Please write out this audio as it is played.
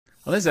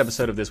On this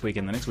episode of This Week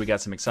in Linux, we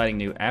got some exciting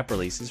new app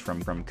releases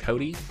from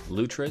Kodi,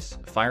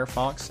 Lutris,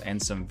 Firefox,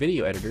 and some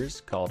video editors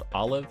called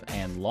Olive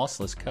and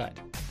Lossless Cut.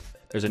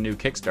 There's a new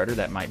Kickstarter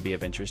that might be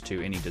of interest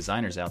to any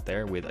designers out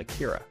there with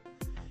Akira.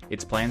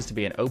 Its plans to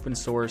be an open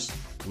source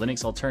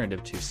Linux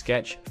alternative to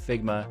Sketch,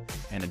 Figma,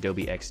 and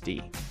Adobe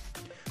XD.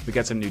 We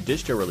got some new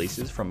distro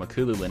releases from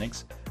Makulu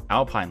Linux,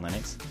 Alpine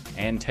Linux,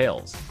 and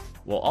Tails.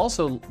 We'll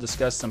also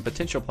discuss some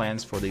potential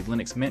plans for the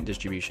Linux Mint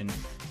distribution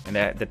and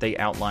that they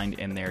outlined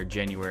in their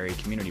January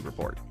community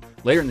report.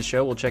 Later in the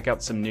show, we'll check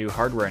out some new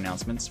hardware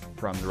announcements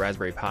from the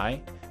Raspberry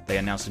Pi. They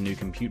announced a new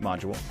compute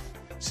module.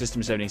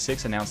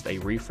 System76 announced a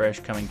refresh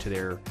coming to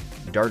their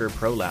Darter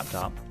Pro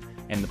laptop.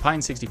 And the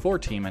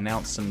Pine64 team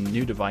announced some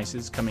new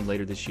devices coming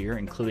later this year,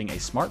 including a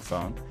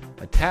smartphone,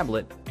 a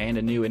tablet, and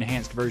a new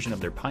enhanced version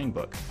of their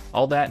Pinebook.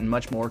 All that and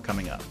much more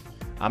coming up.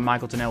 I'm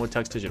Michael Tunnell with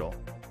Tux Digital,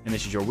 and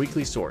this is your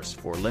weekly source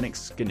for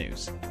Linux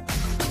GNUs.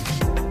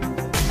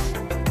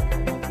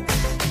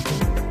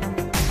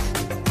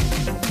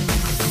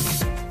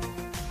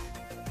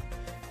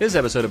 This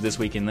episode of This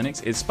Week in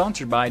Linux is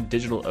sponsored by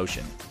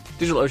DigitalOcean.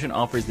 DigitalOcean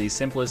offers the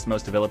simplest,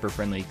 most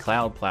developer-friendly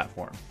cloud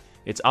platform.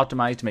 It's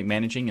optimized to make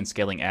managing and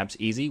scaling apps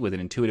easy with an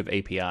intuitive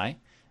API,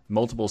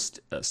 multiple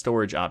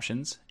storage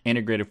options,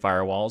 integrated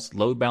firewalls,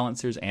 load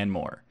balancers, and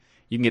more.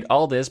 You can get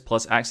all this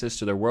plus access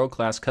to their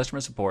world-class customer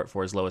support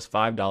for as low as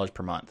 $5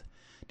 per month.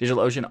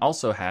 DigitalOcean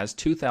also has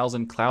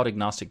 2,000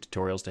 cloud-agnostic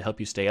tutorials to help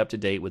you stay up to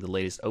date with the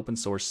latest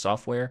open-source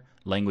software,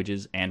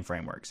 languages, and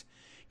frameworks.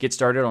 Get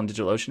started on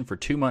DigitalOcean for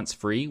 2 months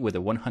free with a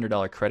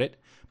 $100 credit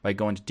by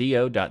going to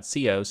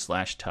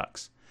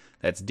do.co/tux.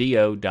 That's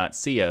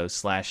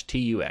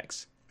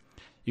do.co/tux.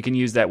 You can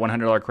use that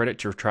 $100 credit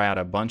to try out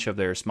a bunch of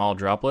their small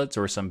droplets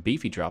or some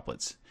beefy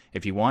droplets.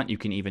 If you want, you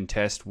can even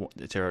test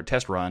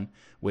run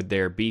with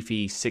their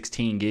beefy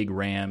 16 gig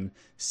RAM,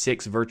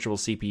 6 virtual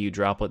CPU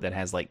droplet that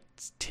has like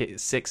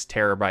 6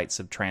 terabytes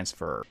of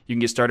transfer. You can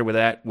get started with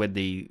that with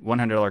the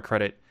 $100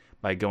 credit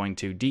by going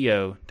to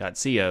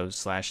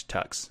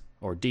do.co/tux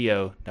or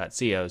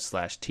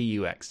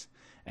do.co/tux.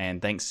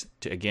 And thanks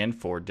again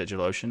for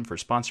DigitalOcean for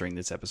sponsoring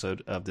this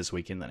episode of This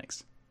Week in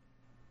Linux.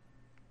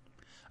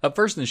 Up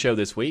first in the show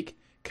this week,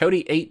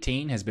 Kodi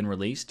 18 has been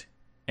released.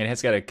 And it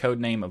has got a code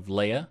name of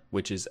Leia,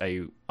 which is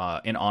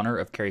in honor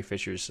of Carrie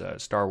Fisher's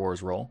Star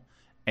Wars role.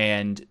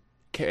 And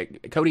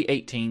Kodi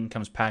 18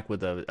 comes packed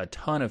with a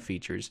ton of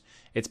features.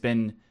 They've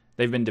been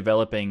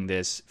developing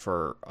this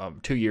for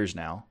 2 years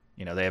now.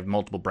 You know, they have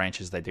multiple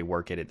branches that they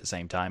work at the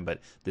same time, but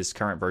this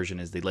current version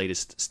is the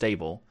latest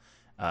stable.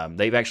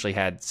 They've actually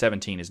had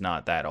 17 is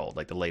not that old.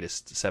 Like the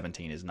latest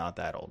 17 is not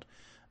that old.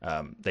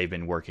 They've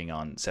been working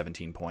on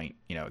 17 point,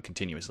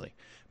 continuously.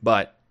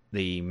 But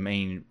the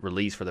main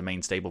release for the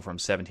main stable from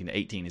 17 to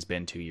 18 has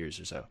been 2 years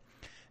or so.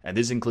 And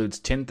this includes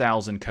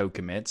 10,000 code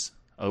commits,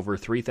 over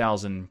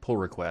 3,000 pull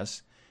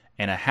requests,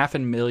 and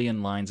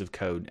 500,000 lines of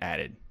code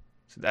added.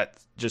 So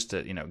that's just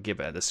to give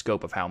the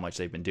scope of how much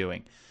they've been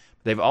doing.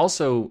 They've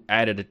also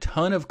added a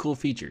ton of cool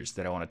features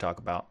that I want to talk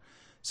about.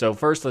 So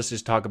first, let's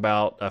just talk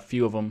about a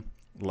few of them,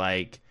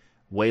 like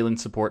Wayland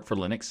support for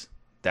Linux.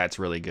 That's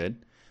really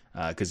good.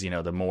 Because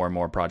the more and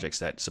more projects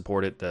that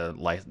support it, the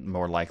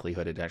more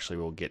likelihood it actually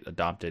will get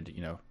adopted,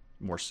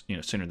 more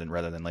sooner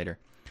rather than later.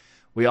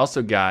 We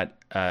also got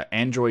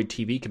Android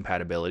TV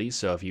compatibility.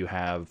 So if you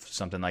have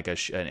something like an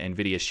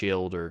NVIDIA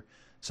Shield or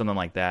something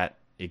like that,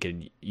 it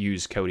could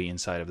use Kodi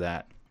inside of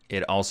that.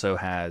 It also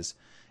has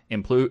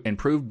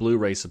improved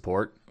Blu-ray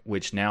support,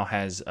 which now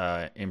has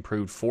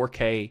improved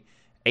 4K,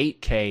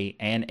 8K,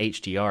 and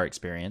HDR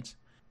experience.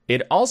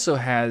 It also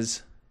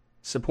has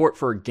support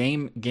for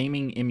gaming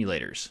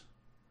emulators.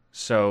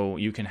 So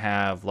you can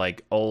have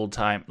like old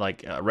time,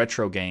 like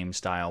retro game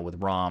style with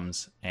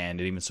ROMs,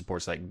 and it even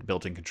supports like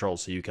built-in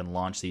controls, so you can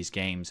launch these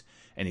games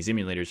and these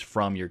emulators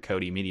from your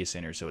Kodi Media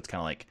Center. So it's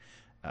kind of like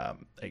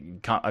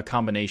a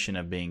combination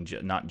of being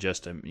not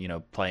just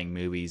playing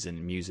movies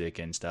and music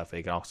and stuff.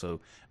 It can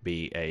also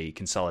be a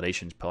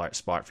consolidation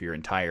spot for your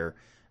entire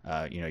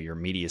your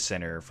media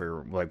center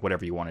for like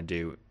whatever you want to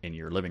do in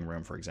your living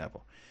room, for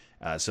example.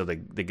 So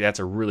that's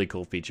a really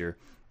cool feature.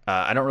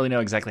 I don't really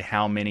know exactly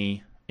how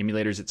many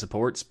emulators it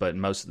supports, but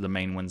most of the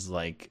main ones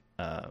like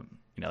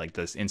like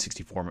the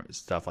N64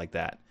 stuff like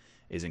that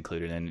is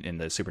included in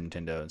the Super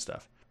Nintendo and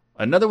stuff.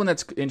 Another one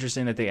that's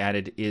interesting that they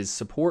added is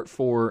support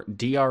for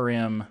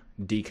DRM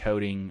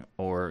decoding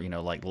or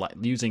like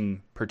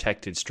using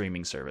protected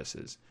streaming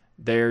services.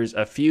 There's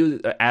a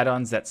few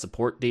add-ons that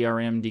support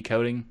DRM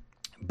decoding,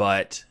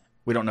 but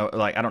we don't know.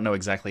 Like I don't know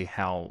exactly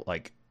how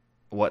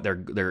what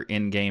their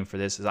end game for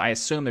this is. I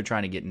assume they're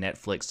trying to get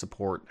Netflix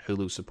support,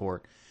 Hulu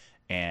support,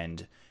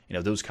 and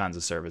those kinds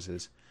of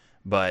services.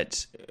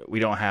 But we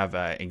don't have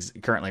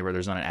currently where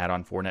there's not an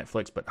add-on for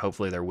Netflix, but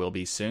hopefully there will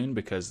be soon,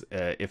 because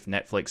if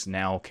Netflix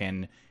now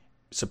can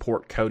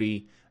support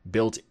Kodi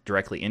built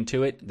directly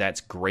into it,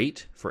 that's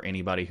great for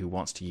anybody who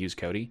wants to use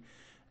Kodi.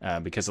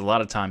 Because a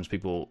lot of times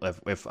people,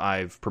 if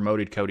I've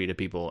promoted Kodi to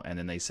people and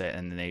then they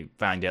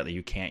find out that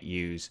you can't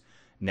use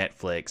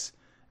Netflix,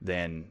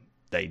 then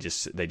they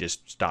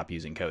just stop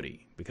using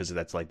Kodi because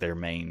that's like their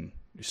main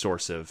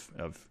source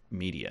of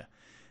media.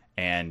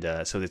 And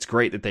so it's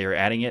great that they are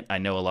adding it. I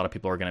know a lot of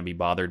people are going to be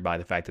bothered by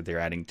the fact that they're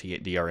adding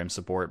DRM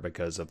support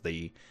because of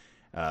the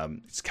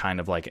it's kind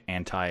of like not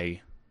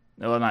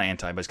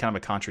anti, but it's kind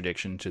of a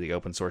contradiction to the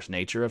open source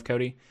nature of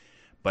Kodi.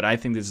 But I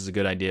think this is a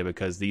good idea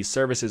because these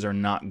services are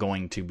not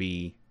going to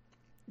be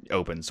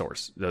open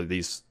source.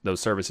 Those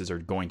services are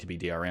going to be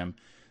DRM.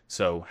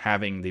 So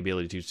having the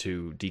ability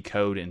to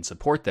decode and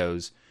support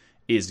those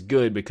is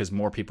good because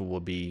more people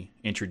will be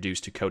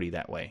introduced to Kodi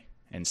that way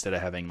instead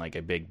of having like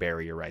a big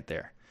barrier right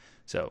there.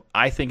 So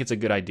I think it's a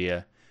good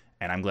idea,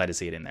 and I'm glad to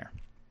see it in there.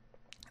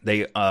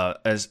 They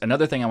as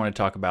another thing I want to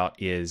talk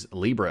about is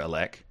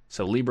LibreElec.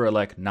 So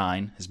LibreElec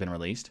 9 has been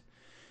released,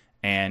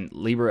 and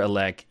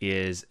LibreElec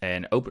is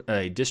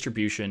a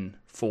distribution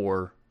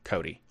for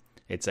Kodi.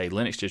 It's a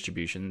Linux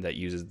distribution that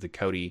uses the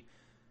Kodi.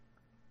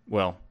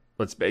 Well,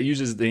 it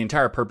uses the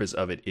entire purpose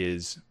of it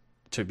is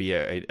to be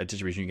a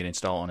distribution you can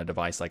install on a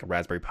device like a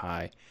Raspberry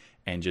Pi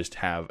and just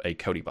have a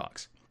Kodi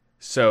box.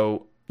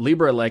 So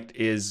LibreElec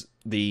is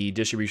the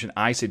distribution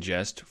I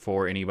suggest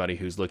for anybody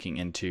who's looking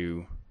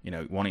into,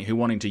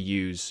 wanting to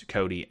use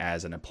Kodi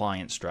as an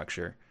appliance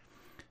structure,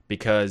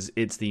 because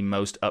it's the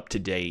most up to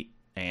date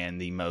and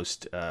the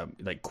most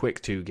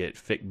quick to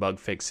get bug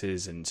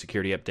fixes and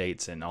security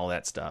updates and all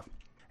that stuff.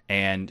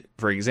 And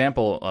for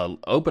example,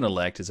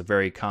 OpenElect is a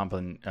very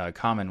common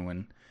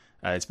one.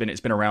 It's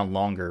been around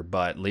longer,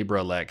 but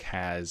LibreElec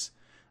has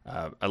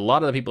a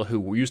lot of the people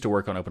who used to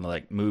work on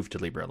OpenElec moved to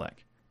LibreElec.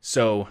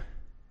 So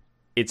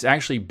it's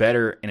actually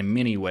better in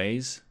many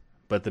ways,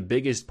 but the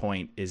biggest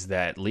point is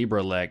that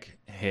LibreElec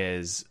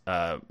has,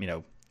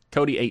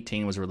 Kodi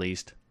 18 was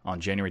released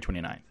on January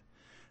 29th.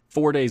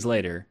 4 days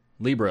later,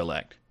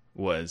 LibreElec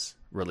was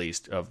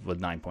released with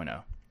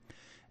 9.0.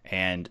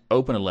 And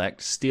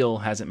OpenElec still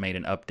hasn't made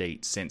an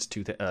update since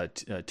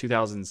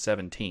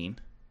 2017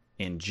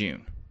 in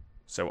June.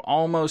 So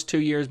almost 2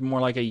 years, more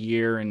like a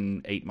year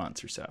and 8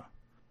 months or so.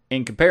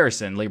 In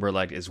comparison,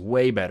 LibreElec is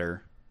way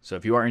better. So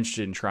if you are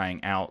interested in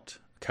trying out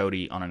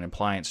Kodi on an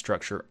appliance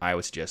structure, I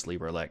would suggest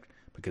LibreElec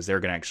because they're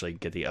going to actually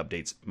get the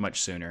updates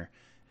much sooner.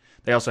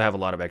 They also have a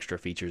lot of extra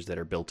features that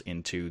are built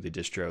into the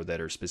distro that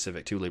are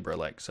specific to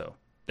LibreElec. So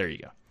there you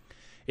go.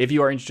 If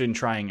you are interested in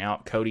trying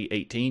out Kodi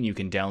 18, you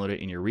can download it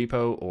in your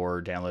repo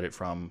or download it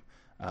from,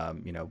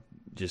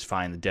 just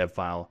find the dev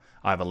file.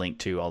 I have a link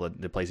to all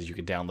the places you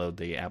can download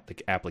the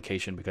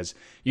application because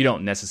you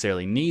don't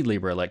necessarily need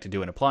LibreElec to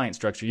do an appliance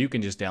structure. You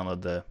can just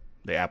download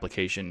the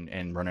application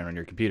and run it on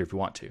your computer if you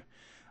want to.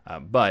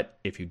 But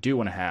if you do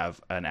want to have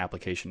an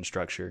application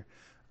structure,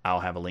 I'll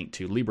have a link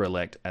to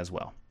LibreElec as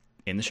well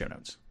in the show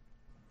notes.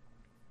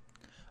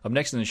 Up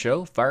next in the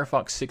show,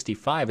 Firefox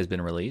 65 has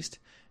been released,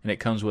 and it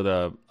comes with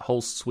a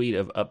whole suite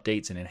of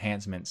updates and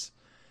enhancements.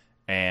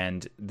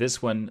 And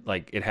this one,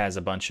 it has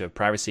a bunch of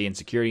privacy and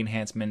security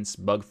enhancements,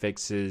 bug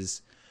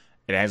fixes.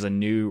 It has a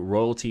new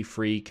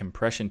royalty-free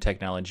compression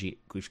technology,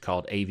 which is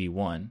called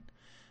AV1.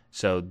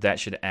 So that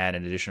should add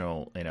an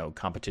additional,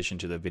 competition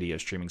to the video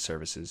streaming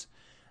services.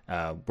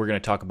 We're going to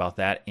talk about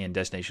that in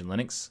Destination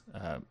Linux.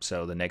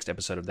 So the next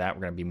episode of that,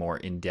 we're going to be more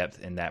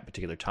in-depth in that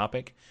particular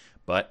topic.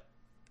 But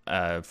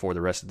for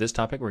the rest of this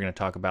topic, we're going to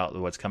talk about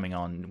what's coming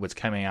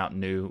out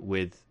new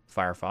with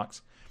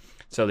Firefox.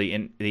 So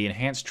the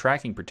enhanced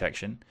tracking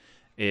protection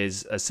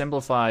is a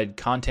simplified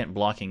content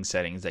blocking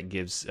settings that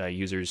gives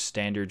users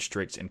standard,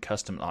 strict, and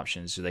custom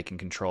options so they can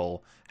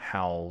control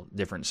how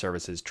different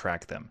services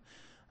track them.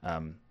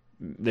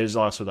 There's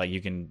also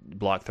you can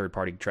block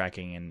third-party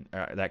tracking and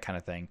that kind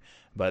of thing.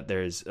 But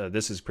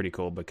this is pretty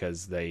cool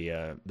because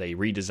they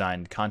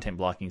redesigned content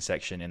blocking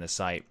section in the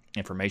site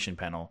information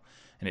panel,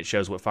 and it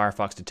shows what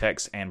Firefox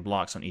detects and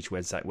blocks on each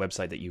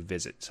website that you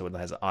visit. So it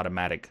has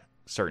automatic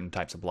certain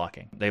types of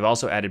blocking. They've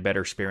also added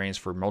better experience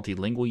for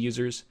multilingual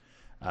users,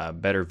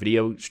 better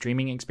video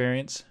streaming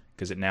experience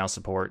because it now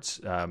supports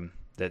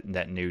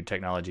that new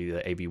technology,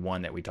 the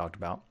AV1 that we talked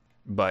about.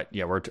 But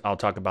yeah, I'll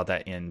talk about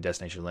that in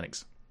Destination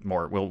Linux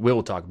more.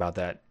 We'll talk about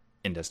that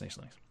in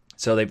Destination Linux.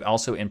 So they've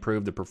also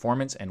improved the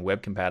performance and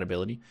web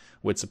compatibility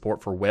with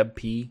support for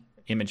WebP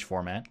image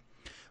format.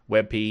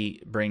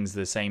 WebP brings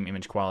the same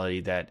image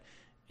quality that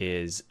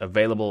is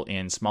available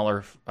in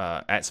smaller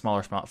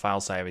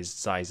file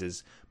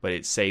sizes, but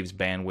it saves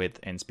bandwidth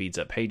and speeds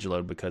up page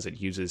load because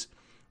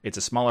it's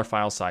a smaller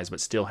file size, but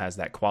still has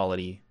that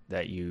quality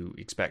that you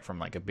expect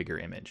from a bigger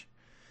image,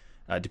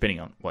 depending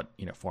on what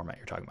format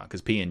you're talking about.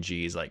 Because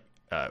PNG is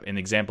an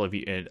example of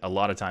a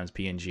lot of times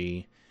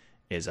PNG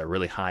is a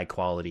really high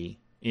quality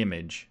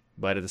image,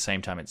 but at the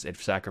same time it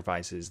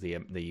sacrifices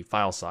the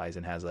file size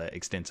and has an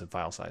extensive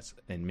file size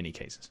in many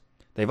cases.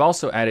 They've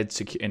also added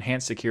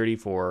enhanced security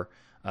for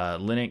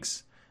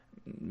Linux,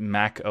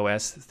 Mac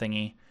OS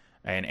thingy,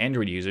 and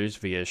Android users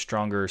via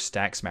stronger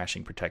stack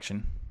smashing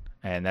protection,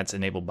 and that's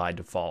enabled by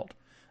default.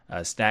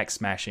 Stack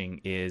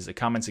smashing is a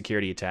common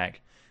security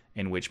attack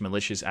in which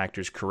malicious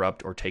actors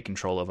corrupt or take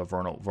control of a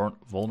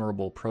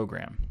vulnerable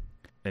program.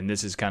 And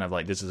this is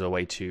this is a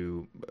way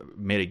to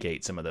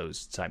mitigate some of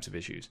those types of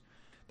issues.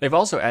 They've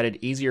also added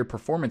easier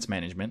performance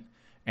management,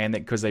 and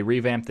that because they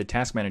revamped the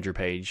task manager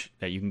page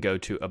that you can go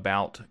to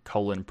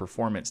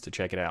about:performance to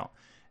check it out.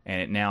 And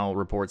it now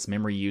reports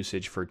memory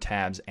usage for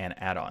tabs and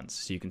add-ons.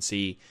 So you can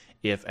see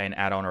if an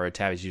add-on or a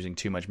tab is using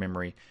too much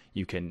memory,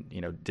 you can,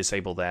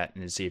 disable that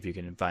and see if you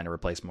can find a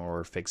replacement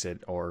or fix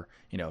it, or,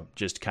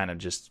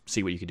 just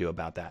see what you can do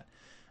about that.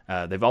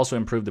 They've also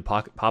improved the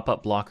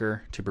pop-up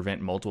blocker to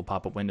prevent multiple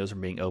pop-up windows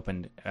from being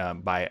opened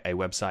by a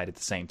website at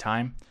the same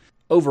time.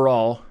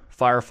 Overall,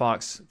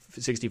 Firefox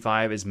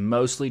 65 is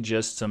mostly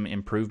just some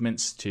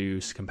improvements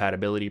to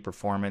compatibility,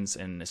 performance,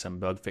 and some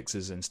bug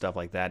fixes and stuff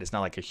like that. It's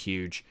not like a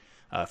huge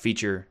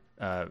feature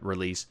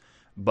release,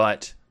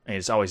 but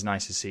it's always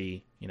nice to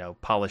see,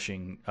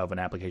 polishing of an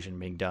application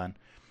being done.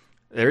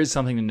 There is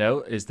something to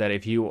note, is that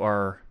if you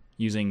are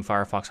using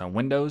Firefox on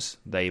Windows,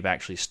 they've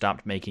actually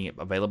stopped making it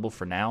available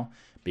for now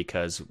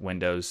because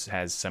Windows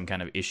has some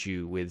kind of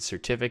issue with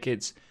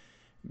certificates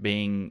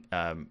being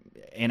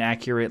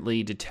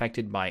inaccurately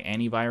detected by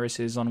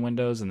antiviruses on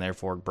Windows and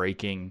therefore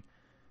breaking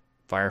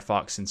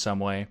Firefox in some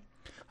way.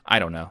 I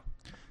don't know.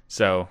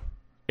 So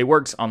it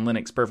works on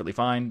Linux perfectly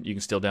fine. You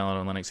can still download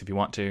on Linux if you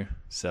want to.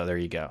 So there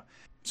you go.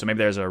 So maybe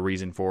there's a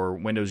reason for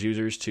Windows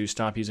users to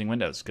stop using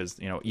Windows, because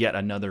yet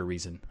another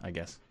reason, I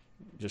guess.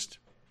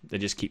 They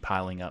just keep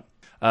piling up.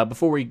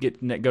 Before we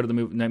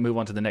move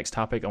on to the next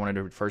topic, I wanted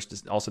to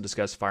first also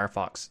discuss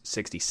Firefox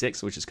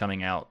 66, which is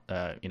coming out,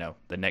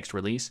 the next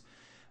release.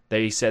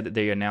 They said that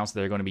they announced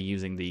they're going to be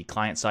using the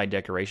client-side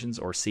decorations,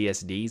 or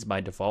CSDs,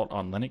 by default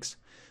on Linux.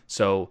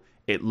 So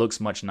it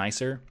looks much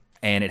nicer,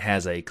 and it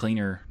has a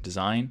cleaner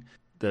design.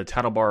 The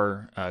title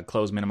bar,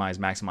 close, minimize,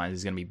 maximize,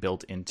 is going to be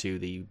built into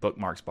the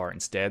bookmarks bar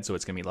instead, so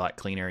it's going to be a lot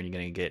cleaner, and you're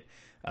going to get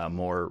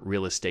more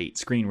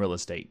screen real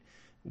estate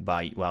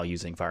while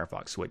using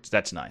Firefox, which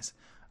that's nice.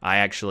 I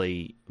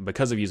actually,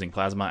 because of using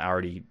Plasma, I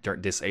already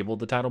disabled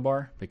the title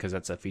bar, because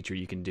that's a feature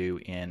you can do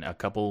in a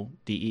couple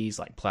DEs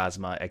like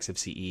Plasma,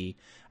 XFCE.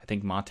 I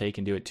think Mate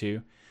can do it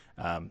too.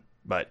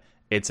 But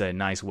it's a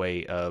nice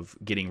way of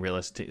getting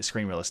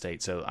screen real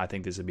estate. So I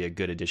think this would be a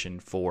good addition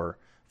for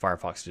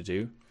Firefox to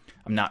do.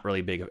 I'm not really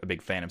a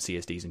big fan of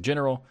CSDs in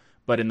general,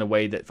 but in the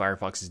way that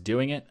Firefox is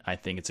doing it, I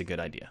think it's a good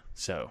idea.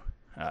 So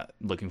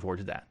looking forward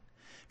to that.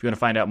 If you want to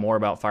find out more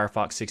about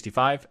Firefox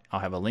 65, I'll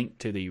have a link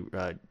to the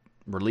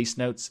release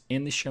notes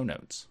in the show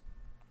notes.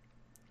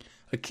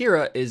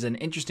 Akira is an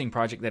interesting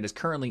project that is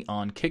currently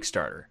on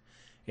Kickstarter.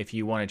 If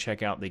you want to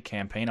check out the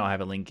campaign, I'll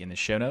have a link in the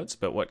show notes.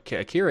 But what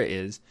Akira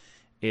is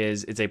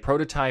it's a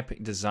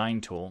prototype design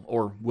tool,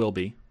 or will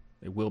be.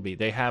 It will be.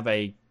 They have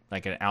an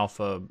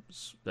alpha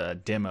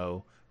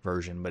demo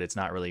version, but it's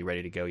not really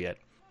ready to go yet.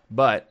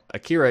 But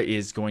Akira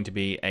is going to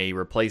be a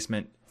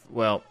replacement,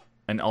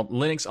 an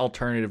Linux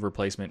alternative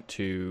replacement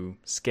to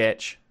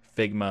Sketch,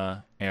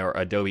 Figma, or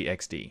Adobe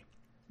XD.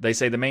 They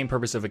say the main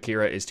purpose of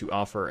Akira is to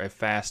offer a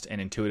fast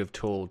and intuitive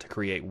tool to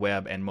create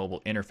web and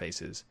mobile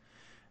interfaces.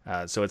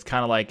 So it's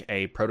kind of like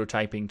a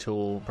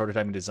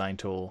prototyping design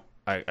tool.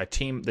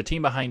 The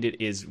team behind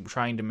it is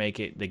trying to make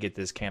it. They get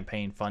this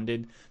campaign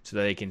funded so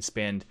that they can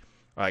spend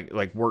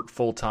work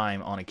full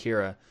time on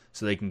Akira,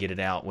 so they can get it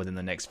out within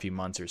the next few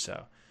months or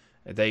so.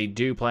 They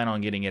do plan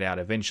on getting it out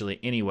eventually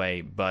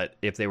anyway, but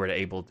if they were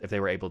able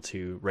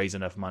to raise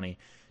enough money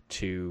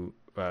to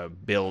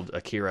build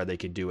Akira, they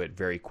could do it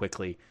very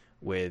quickly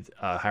with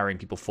hiring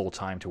people full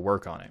time to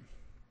work on it.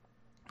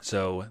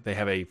 So they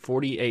have a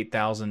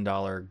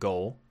 $48,000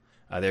 goal.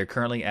 They're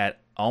currently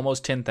at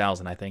almost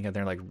 $10,000, I think.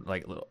 They're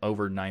like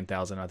over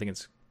 $9,000. I think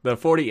it's the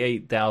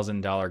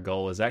 $48,000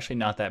 goal is actually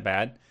not that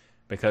bad,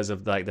 because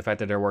of the fact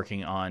that they're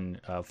working on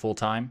full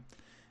time.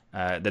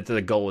 That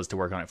the goal is to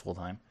work on it full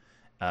time.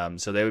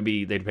 So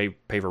they'd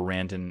pay for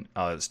rent and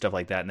stuff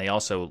like that. And they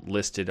also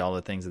listed all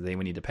the things that they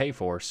would need to pay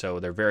for. So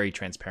they're very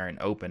transparent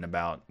and open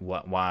about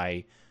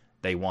why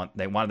they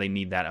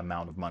need that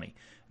amount of money.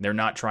 They're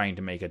not trying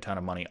to make a ton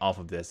of money off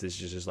of this. This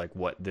is just like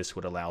what this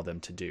would allow them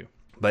to do.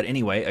 But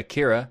anyway,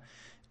 Akira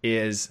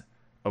is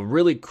a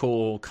really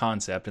cool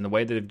concept, and the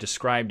way that they've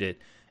described it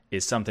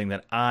is something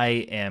that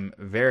I am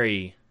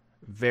very,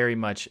 very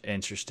much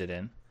interested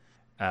in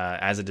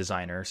as a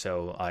designer.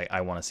 So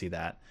I want to see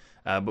that.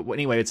 But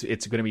anyway,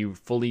 it's going to be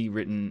fully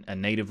written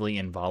natively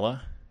in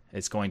Vala.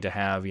 It's going to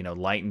have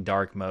light and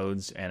dark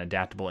modes and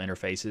adaptable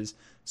interfaces.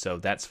 So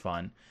that's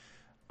fun.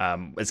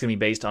 It's going to be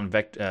based on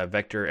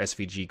vector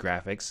SVG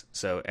graphics.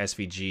 So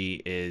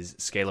SVG is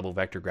scalable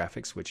vector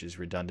graphics, which is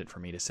redundant for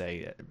me to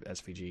say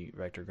SVG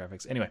vector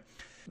graphics. Anyway,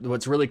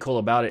 what's really cool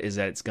about it is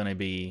that it's going to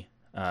be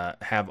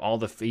have all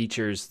the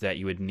features that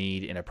you would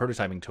need in a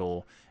prototyping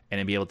tool, and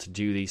then be able to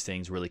do these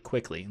things really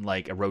quickly,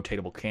 like a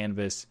rotatable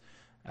canvas.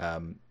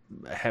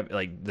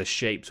 The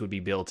shapes would be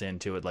built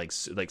into it, like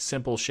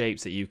simple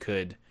shapes that you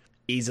could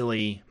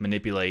easily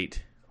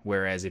manipulate.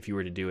 Whereas if you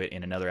were to do it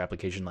in another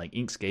application like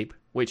Inkscape,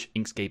 which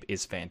Inkscape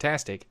is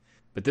fantastic,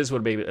 but this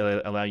would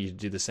allow you to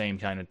do the same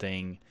kind of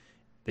thing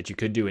that you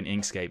could do in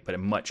Inkscape, but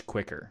much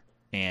quicker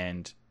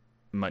and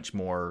much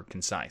more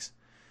concise.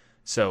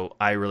 So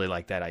I really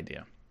like that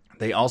idea.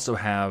 They also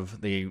have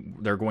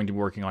they're going to be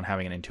working on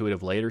having an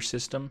intuitive layer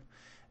system,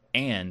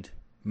 And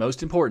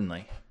most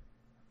importantly,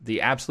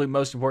 the absolute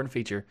most important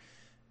feature,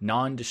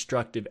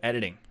 non-destructive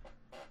editing.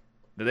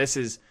 This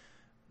is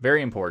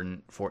very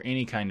important for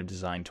any kind of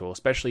design tool,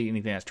 especially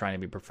anything that's trying to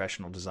be a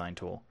professional design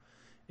tool.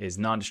 Is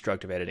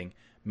non-destructive editing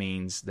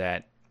means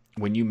that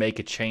when you make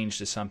a change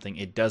to something,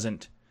 it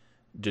doesn't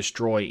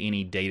destroy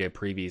any data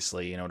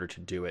previously in order to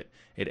do it.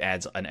 It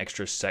adds an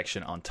extra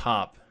section on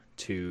top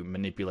to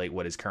manipulate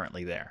what is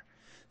currently there.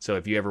 So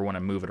if you ever want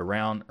to move it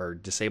around or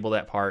disable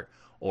that part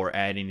or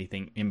add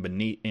anything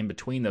in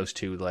between those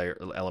two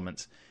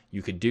elements,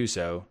 you could do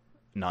so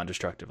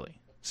non-destructively.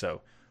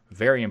 So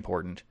very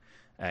important,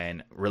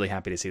 and really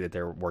happy to see that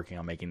they're working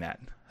on making that.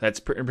 That's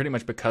pretty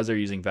much because they're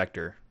using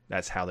Vector.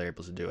 That's how they're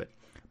able to do it.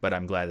 But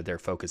I'm glad that they're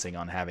focusing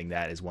on having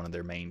that as one of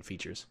their main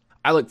features.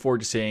 I look forward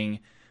to seeing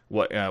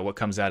what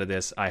comes out of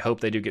this. I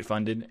hope they do get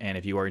funded, and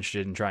if you are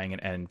interested in trying it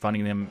and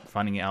funding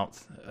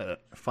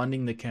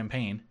the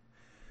campaign,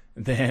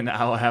 then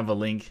I'll have a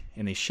link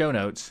in the show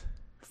notes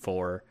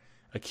for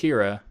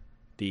Akira,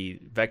 the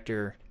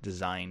vector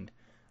designed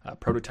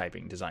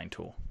prototyping design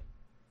tool.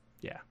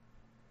 Yeah.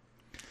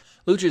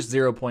 Lutris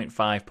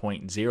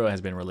 0.5.0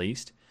 has been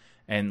released,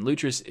 and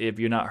Lutris, if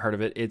you've not heard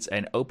of it, it's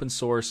an open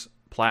source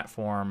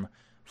platform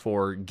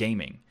for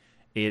gaming.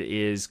 It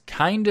is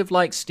kind of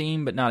like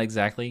Steam, but not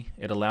exactly.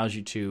 It allows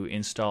you to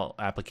install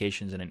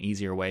applications in an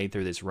easier way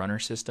through this runner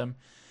system.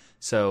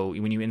 So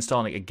when you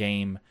install a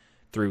game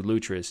through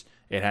Lutris,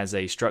 it has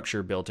a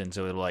structure built in,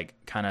 so it'll like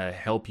kind of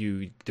help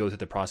you go through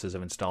the process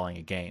of installing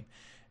a game.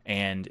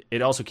 And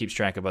it also keeps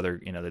track of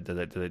other,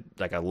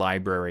 like a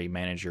library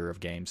manager of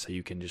games, so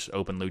you can just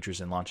open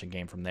Lutris and launch a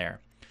game from there.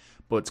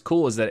 But what's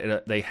cool is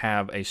that they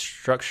have a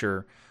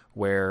structure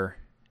where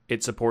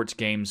it supports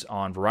games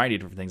on a variety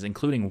of different things,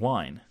 including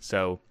wine.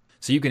 So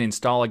you can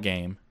install a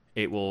game.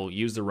 It will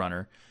use the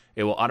runner.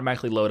 It will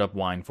automatically load up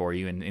wine for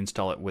you and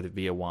install it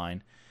via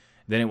wine.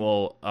 Then it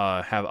will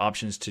have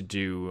options to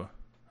do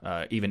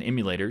even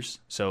emulators.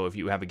 So if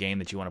you have a game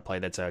that you want to play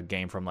that's a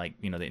game from the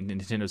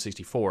Nintendo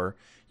 64,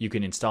 you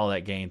can install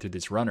that game through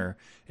this runner,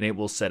 and it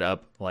will set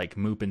up like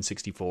Mupen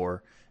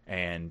 64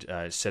 and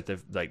set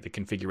the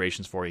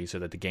configurations for you so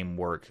that the game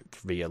will work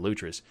via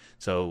Lutris.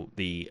 So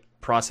the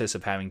process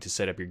of having to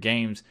set up your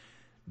games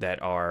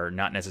that are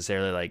not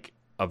necessarily like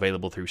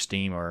available through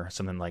Steam or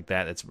something like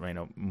that, that's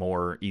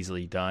more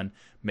easily done.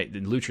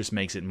 Lutris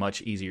makes it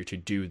much easier to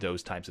do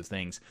those types of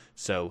things.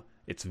 So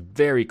it's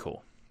very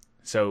cool.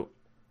 So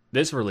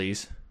this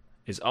release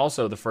is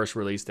also the first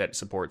release that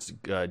supports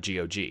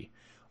GOG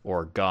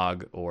or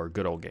GOG or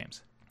Good Old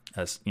Games.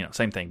 That's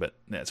same thing, but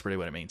that's really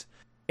what it means.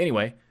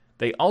 Anyway,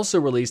 they also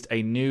released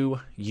a new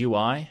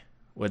UI.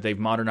 Where they've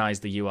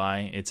modernized the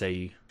UI.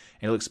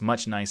 It looks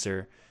much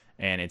nicer,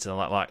 and it's a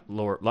lot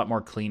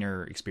more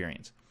cleaner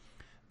experience.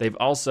 They've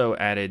also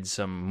added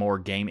some more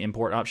game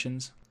import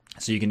options,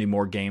 so you can do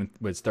more game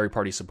with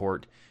third-party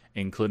support,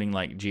 including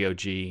like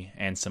GOG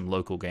and some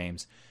local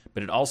games.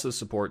 But it also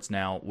supports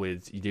now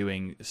with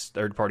doing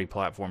third-party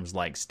platforms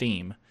like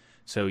Steam,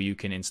 so you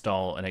can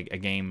install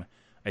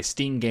a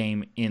Steam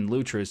game in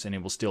Lutris, and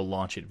it will still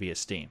launch it via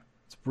Steam.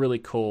 It's a really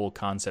cool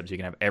concept. You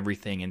can have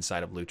everything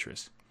inside of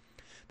Lutris.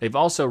 They've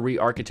also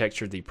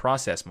re-architectured the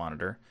process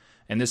monitor,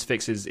 and this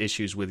fixes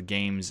issues with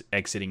games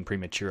exiting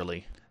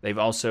prematurely. They've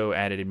also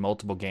added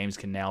multiple games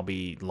can now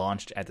be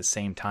launched at the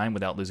same time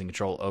without losing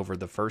control over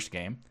the first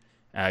game.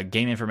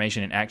 Game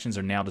information and actions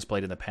are now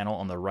displayed in the panel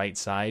on the right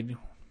side,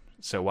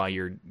 so while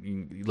you're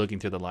looking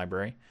through the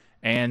library.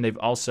 And they've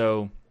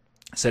also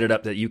set it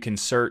up that you can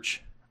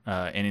search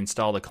and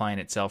install the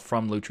client itself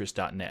from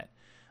lutris.net.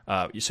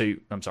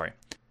 I'm sorry.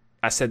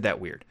 I said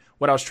that weird.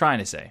 What I was trying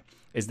to say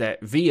is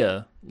that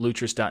via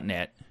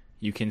lutris.net,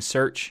 you can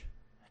search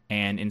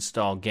and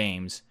install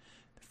games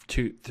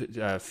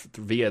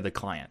via the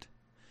client.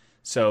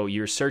 So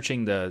you're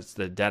searching the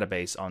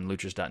database on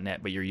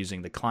lutris.net, but you're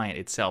using the client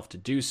itself to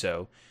do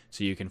so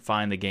you can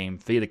find the game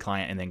via the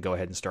client and then go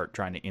ahead and start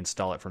trying to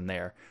install it from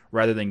there,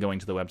 rather than going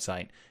to the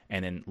website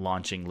and then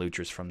launching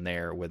Lutris from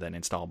there with an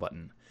install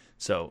button.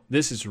 So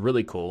this is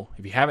really cool.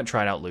 If you haven't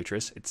tried out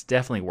Lutris, it's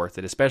definitely worth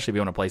it, especially if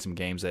you want to play some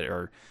games that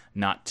are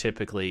not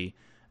typically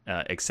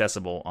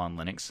accessible on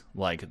Linux,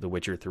 like The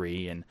Witcher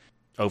 3 and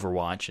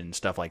Overwatch and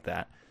stuff like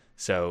that.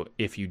 So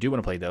if you do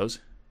want to play those,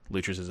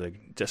 Lutris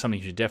is something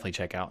you should definitely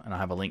check out, and I'll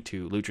have a link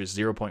to Lutris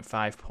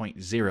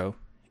 0.5.0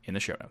 in the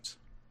show notes.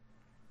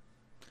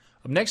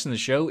 Up next in the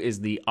show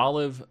is the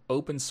Olive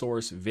open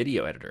source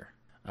video editor.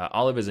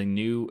 Olive is a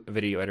new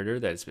video editor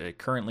that's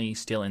currently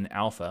still in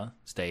alpha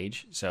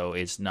stage, so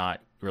it's not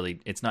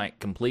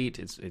complete.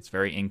 It's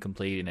very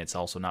incomplete, and it's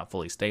also not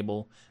fully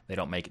stable.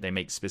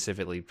 They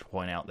specifically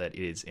point out that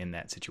it is in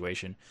that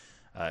situation.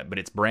 But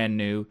it's brand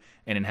new,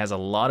 and it has a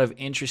lot of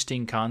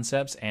interesting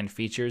concepts and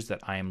features that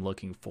I am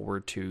looking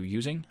forward to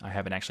using. I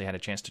haven't actually had a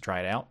chance to try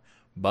it out,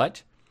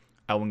 but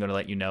I'm going to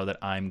let you know that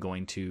I'm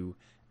going to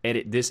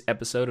edit this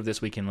episode of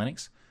This Week in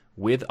Linux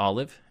with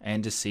Olive,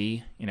 and to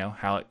see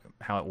how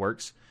it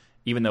works.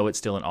 Even though it's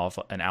still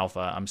an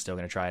alpha, I'm still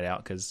going to try it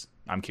out because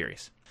I'm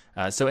curious.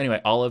 So anyway,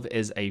 Olive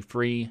is a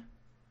free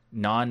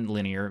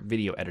non-linear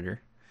video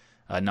editor.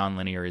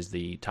 Nonlinear is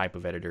the type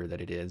of editor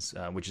that it is,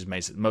 which is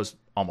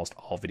almost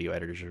all video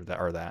editors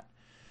are that.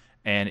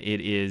 And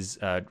it is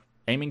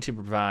aiming to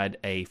provide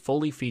a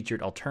fully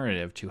featured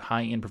alternative to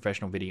high-end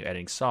professional video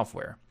editing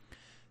software.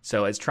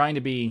 So it's trying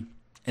to be,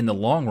 in the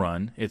long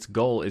run, its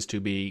goal is to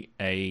be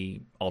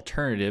a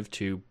alternative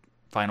to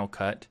Final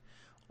Cut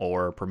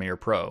or Premiere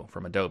Pro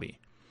from Adobe.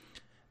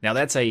 Now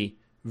that's a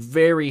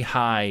very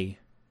high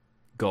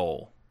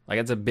goal. Like,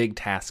 that's a big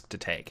task to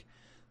take.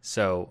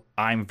 So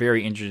I'm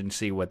very interested to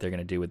see what they're going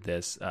to do with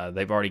this.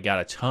 They've already got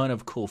a ton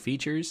of cool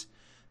features,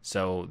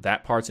 so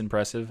that part's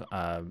impressive.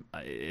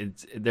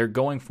 They're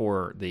going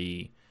for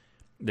the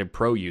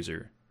pro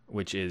user,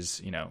 which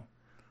is,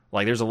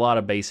 like, there's a lot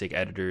of basic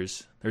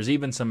editors. There's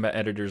even some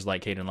editors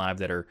like Kdenlive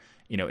that are,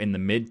 in the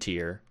mid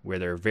tier, where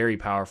they're very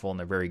powerful and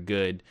they're very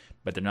good,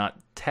 but they're not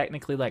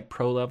technically like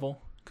pro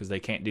level because they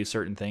can't do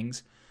certain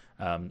things.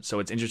 So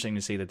it's interesting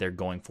to see that they're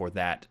going for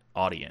that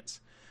audience.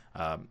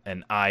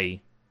 And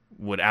I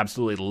would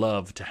absolutely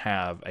love to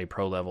have a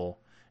pro level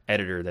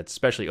editor that's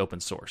especially open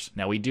source.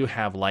 Now, we do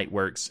have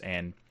Lightworks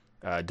and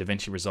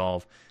DaVinci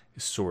Resolve,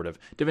 sort of.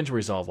 DaVinci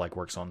Resolve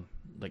works on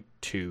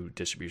 2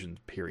 distributions,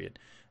 period.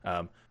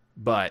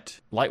 But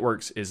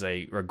Lightworks is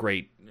a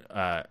great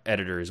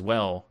editor as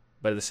well,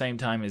 but at the same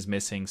time is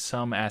missing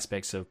some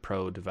aspects of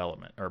pro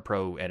development or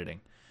pro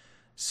editing.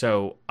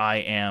 So I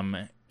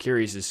am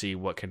curious to see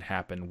what can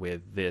happen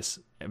with this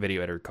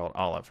video editor called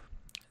Olive.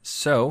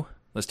 So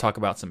let's talk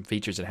about some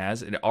features it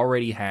has. It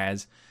already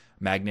has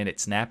magnetic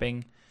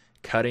snapping,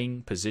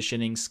 cutting,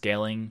 positioning,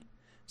 scaling,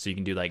 so you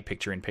can do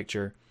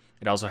picture-in-picture.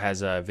 It also has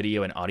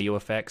video and audio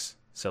effects,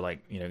 so add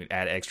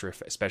extra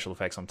special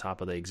effects on top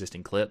of the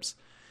existing clips.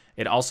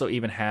 It also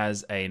even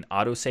has an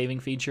auto-saving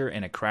feature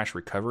and a crash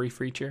recovery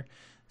feature.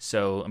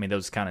 So,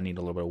 those kind of need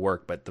a little bit of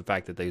work, but the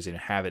fact that they even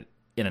have it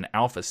in an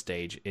alpha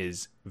stage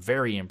is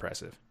very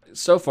impressive.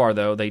 So far,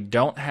 though, they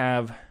don't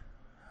have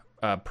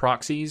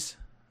proxies.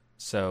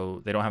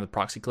 So they don't have the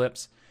proxy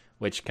clips,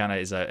 which kind of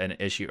is an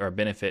issue or a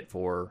benefit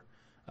for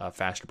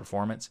faster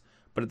performance.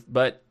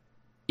 But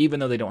even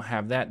though they don't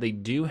have that, they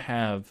do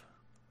have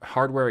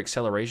hardware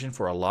acceleration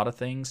for a lot of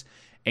things,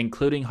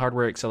 including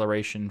hardware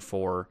acceleration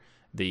for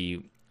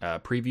the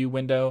preview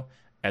window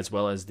as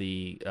well as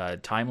the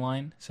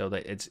timeline. So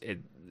that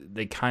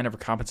they kind of are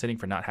compensating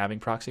for not having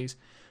proxies.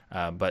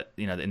 But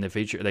in the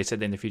future, they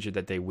said in the future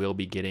that they will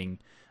be getting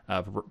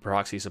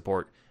proxy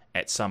support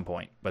at some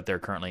point, but they're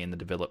currently in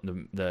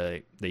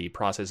the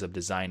process of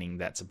designing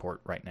that support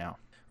right now.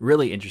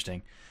 Really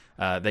interesting.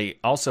 They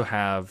also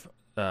have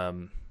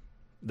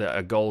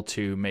a goal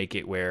to make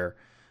it where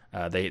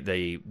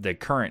the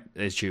current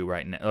issue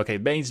right now. Okay,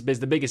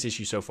 the biggest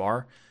issue so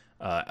far,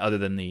 other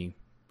than the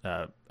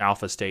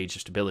alpha stage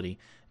of stability,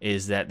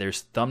 is that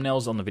there's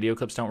thumbnails on the video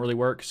clips don't really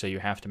work. So you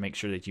have to make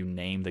sure that you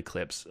name the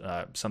clips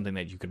something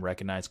that you can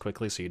recognize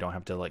quickly, so you don't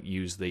have to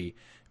use the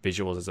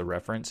visuals as a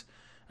reference.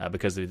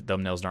 Because the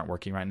thumbnails aren't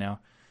working right now.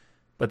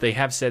 But they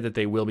have said that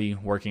they will be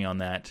working on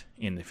that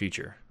in the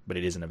future, but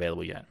it isn't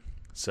available yet.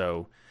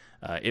 So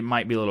it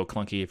might be a little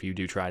clunky if you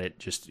do try it.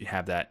 Just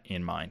have that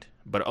in mind.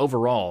 But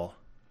overall,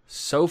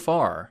 so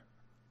far,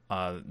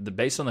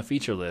 based on the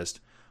feature list,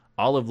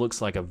 Olive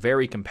looks like a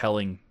very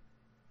compelling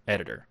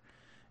editor.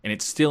 And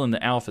it's still in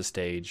the alpha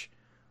stage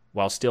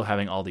while still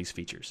having all these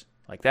features.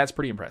 That's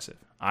pretty impressive.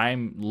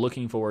 I'm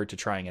looking forward to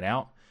trying it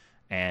out.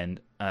 And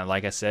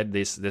like I said,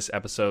 this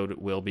episode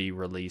will be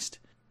released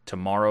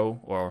tomorrow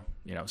or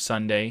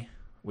Sunday.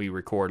 We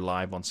record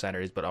live on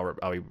Saturdays, but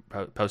I'll be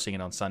posting it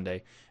on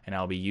Sunday, and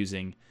I'll be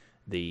using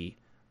the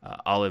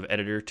Olive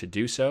editor to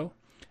do so.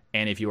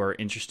 And if you are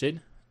interested,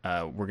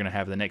 we're going to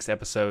have the next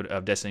episode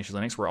of Destination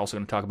Linux. We're also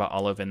going to talk about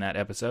Olive in that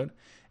episode,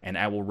 and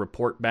I will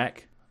report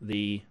back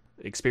the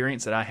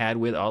experience that I had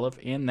with Olive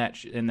in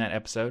that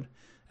episode,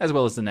 as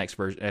well as the next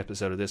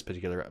episode of this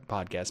particular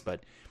podcast.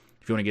 But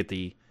if you want to get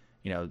the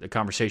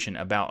conversation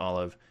about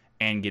Olive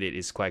and get it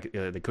as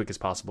the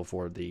quickest possible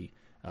for the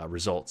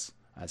results,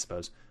 I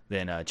suppose,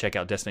 then check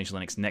out Destination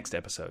Linux next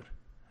episode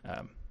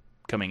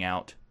coming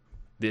out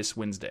this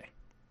Wednesday.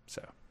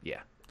 So,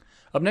 yeah.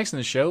 Up next in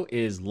the show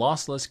is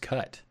Lossless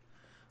Cut.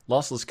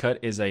 Lossless Cut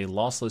is a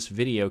lossless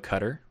video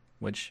cutter,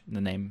 which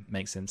the name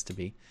makes sense to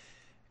be.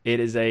 It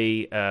is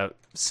a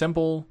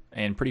simple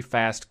and pretty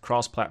fast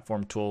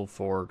cross-platform tool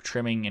for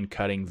trimming and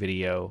cutting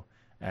video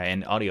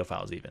and audio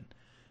files even.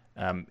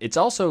 It's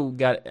also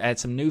add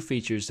some new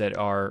features that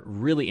are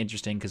really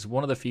interesting, because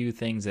one of the few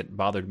things that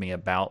bothered me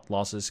about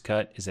Lossless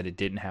Cut is that it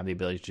didn't have the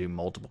ability to do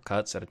multiple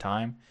cuts at a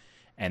time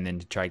and then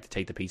to try to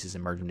take the pieces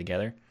and merge them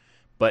together.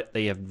 But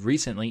they have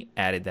recently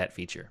added that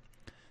feature.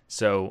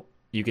 So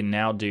you can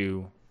now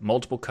do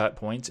multiple cut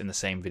points in the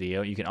same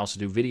video. You can also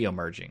do video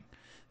merging.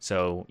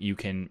 So you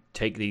can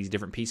take these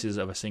different pieces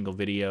of a single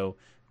video,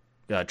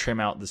 trim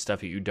out the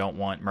stuff that you don't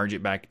want, merge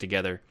it back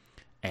together,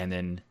 and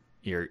then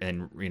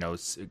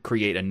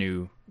create a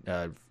new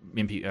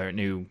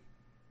new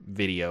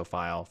video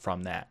file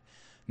from that.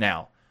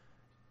 Now,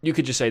 you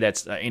could just say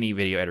that's any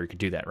video editor could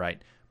do that,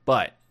 right?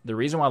 But the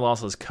reason why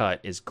Lossless Cut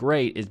is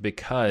great is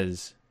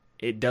because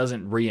it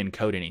doesn't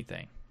re-encode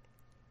anything.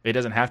 It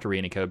doesn't have to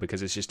re-encode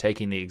because it's just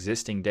taking the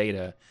existing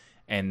data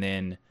and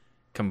then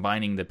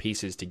combining the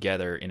pieces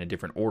together in a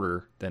different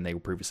order than they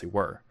previously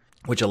were,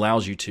 which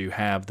allows you to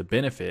have the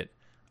benefit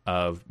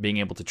of being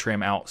able to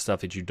trim out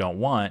stuff that you don't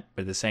want,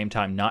 but at the same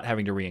time not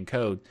having to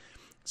re-encode.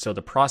 So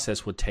the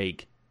process would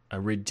take a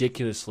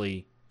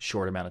ridiculously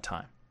short amount of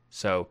time.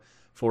 So,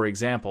 for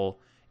example,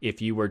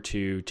 if you were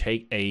to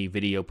take a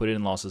video, put it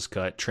in lossless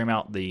cut, trim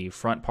out the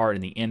front part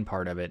and the end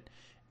part of it,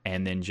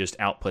 and then just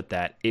output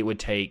that, it would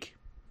take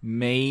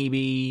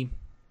maybe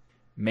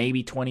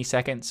 20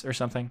 seconds or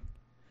something,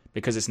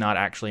 because it's not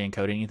actually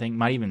encoding anything.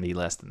 Might even be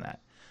less than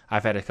that.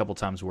 I've had a couple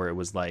times where it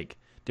was like,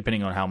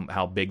 depending on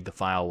how big the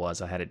file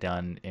was, I had it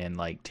done in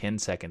like 10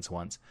 seconds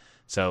once.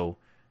 So,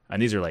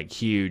 and these are like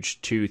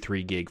huge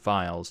 2-3 gig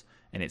files,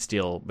 and it's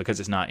still, because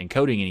it's not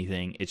encoding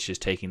anything, it's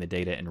just taking the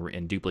data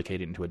and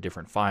duplicating it into a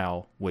different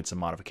file with some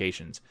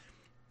modifications.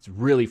 It's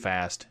really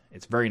fast.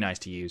 It's very nice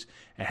to use,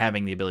 and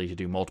having the ability to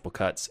do multiple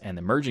cuts and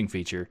the merging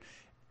feature,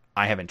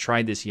 I haven't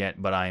tried this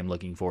yet, but I am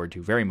looking forward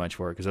to very much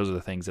for it, because those are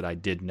the things that I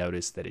did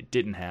notice that it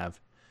didn't have,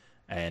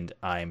 and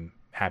I'm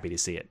happy to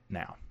see it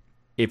now.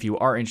 If you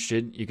are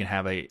interested, you can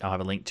I'll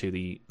have a link to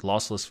the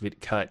lossless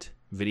cut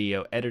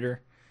video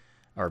editor,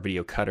 or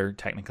video cutter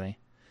technically,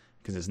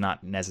 because it's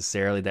not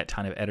necessarily that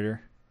kind of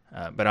editor.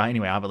 But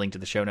anyway, I'll have a link to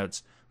the show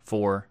notes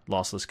for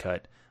lossless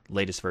cut,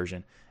 latest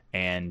version.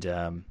 And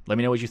let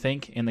me know what you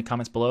think in the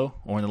comments below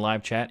or in the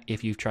live chat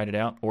if you've tried it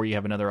out or you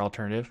have another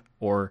alternative.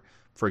 Or,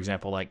 for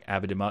example, like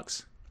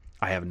Avidemux.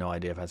 I have no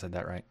idea if I said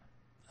that right.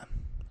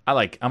 I'm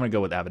going to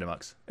go with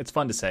Avidemux. It's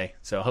fun to say,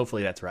 so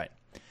hopefully that's right.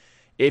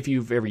 If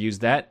you've ever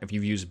used that, if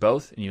you've used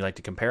both and you'd like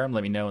to compare them,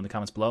 let me know in the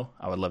comments below.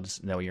 I would love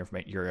to know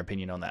your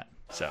opinion on that.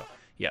 So,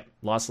 yeah,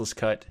 lossless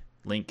cut,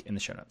 link in the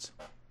show notes.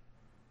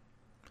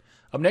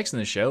 Up next in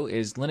the show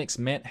is Linux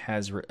Mint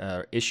has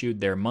issued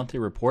their monthly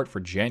report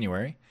for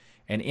January,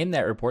 and in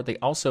that report they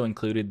also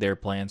included their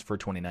plans for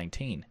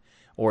 2019,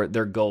 or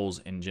their goals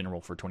in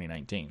general for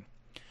 2019.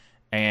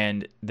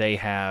 And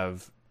they've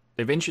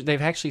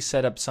actually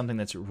set up something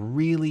that's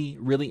really,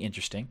 really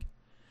interesting.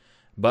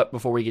 But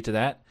before we get to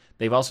that,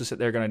 they've also said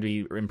they're going to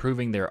be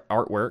improving their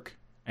artwork,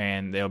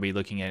 and they'll be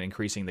looking at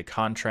increasing the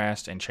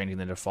contrast and changing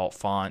the default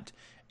font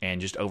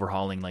and just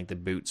overhauling like the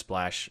boot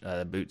splash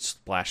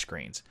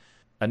screens.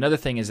 Another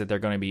thing is that they're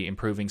going to be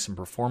improving some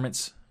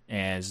performance,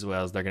 as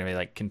well as they're going to be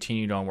like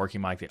continued on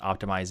working like the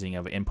optimizing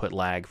of input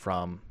lag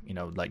from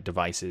like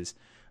devices,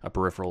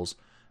 peripherals,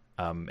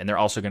 and they're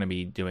also going to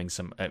be doing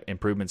some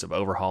improvements of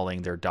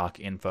overhauling their doc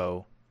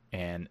info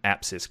and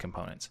AppSys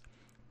components.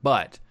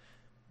 But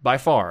by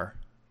far,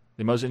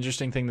 the most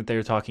interesting thing that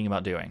they're talking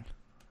about doing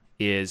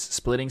is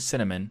splitting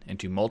Cinnamon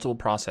into multiple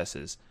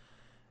processes,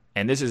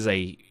 and this is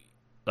a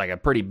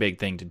pretty big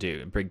thing to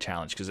do, a big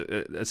challenge, because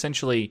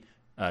essentially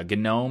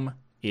GNOME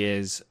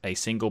is a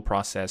single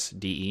process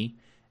DE,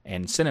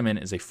 and Cinnamon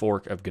is a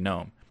fork of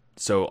GNOME.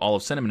 So all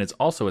of Cinnamon is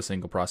also a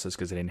single process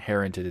because it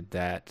inherited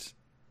that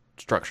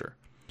structure.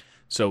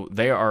 So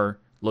they are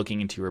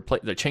looking into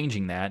they're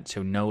changing that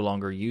to no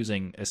longer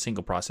using a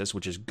single process,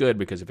 which is good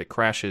because if it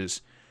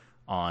crashes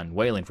on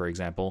Wayland, for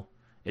example,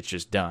 it's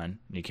just done.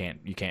 You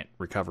can't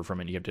recover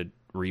from it. You have to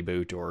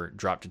reboot or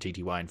drop to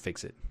TTY and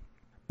fix it.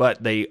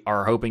 But they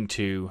are hoping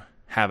to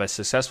have a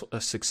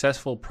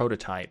successful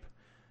prototype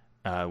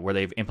where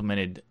they've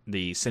implemented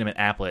the Cinnamon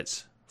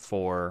applets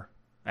for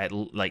at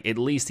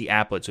least the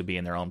applets would be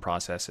in their own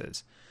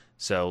processes.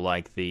 So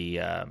like the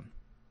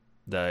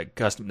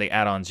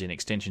add-ons and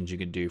extensions you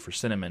could do for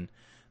Cinnamon,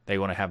 they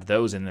want to have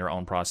those in their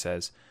own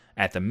process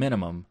at the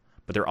minimum.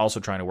 But they're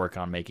also trying to work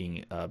on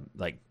making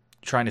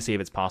trying to see if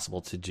it's possible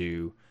to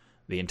do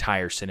the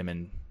entire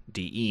Cinnamon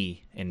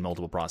DE in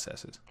multiple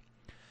processes.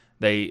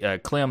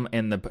 Clem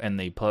in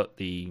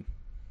the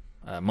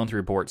monthly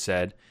report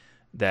said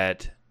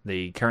that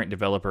the current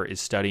developer is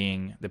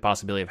studying the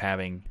possibility of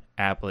having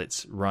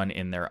applets run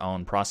in their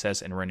own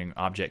process and rendering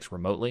objects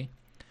remotely.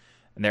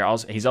 And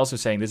he's also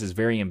saying this is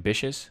very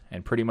ambitious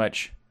and pretty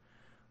much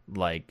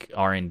like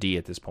R&D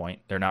at this point.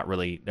 They're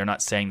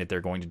not saying that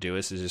they're going to do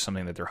this. This is just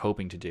something that they're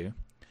hoping to do.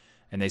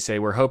 And they say,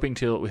 we're hoping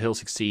he'll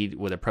succeed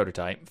with a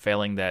prototype.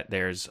 Failing that,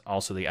 there's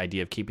also the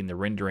idea of keeping the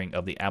rendering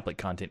of the applet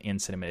content in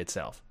Cinnamon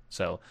itself.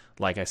 So,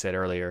 like I said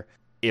earlier,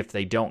 if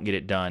they don't get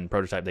it done,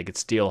 prototype, they could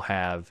still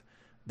have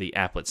the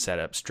applet set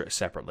up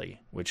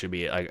separately, which would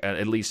be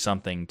at least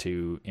something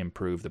to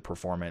improve the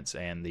performance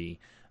and the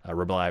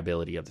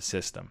reliability of the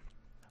system.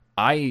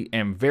 I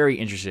am very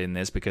interested in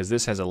this because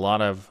this has a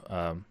lot of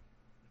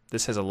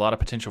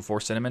potential for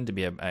Cinnamon to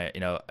be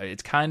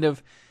it's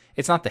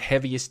not the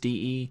heaviest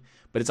DE,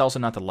 but it's also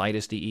not the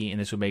lightest DE, and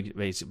this would make,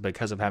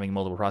 because of having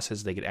multiple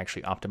processes, they could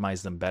actually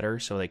optimize them better,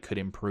 so they could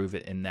improve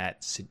it in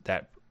that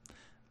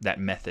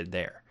method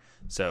there.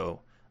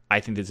 So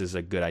I think this is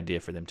a good idea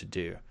for them to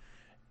do.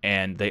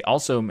 And they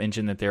also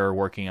mentioned that they are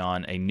working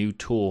on a new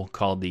tool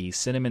called the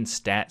Cinnamon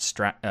Stat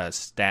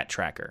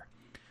Tracker,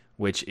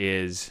 which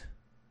is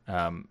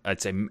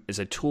it's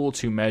a tool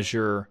to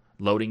measure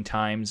loading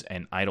times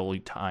and idle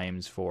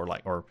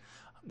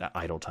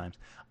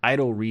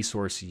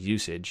resource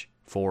usage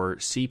for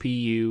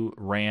CPU,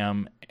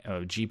 RAM,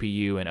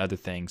 GPU, and other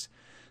things,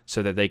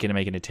 so that they can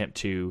make an attempt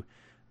to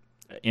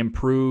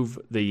improve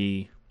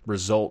the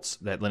results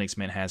that Linux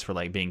Mint has for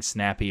like being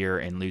snappier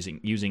and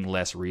using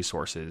less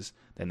resources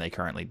than they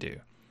currently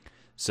do.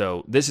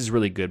 So this is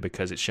really good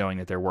because it's showing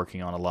that they're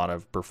working on a lot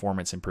of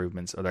performance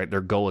improvements, or their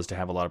goal is to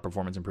have a lot of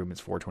performance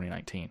improvements for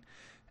 2019.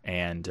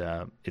 And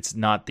it's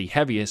not the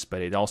heaviest,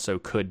 but it also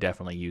could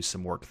definitely use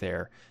some work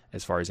there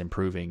as far as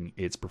improving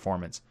its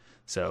performance.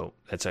 So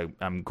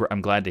I'm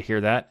glad to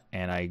hear that,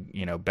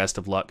 and best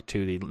of luck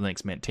to the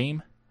Linux Mint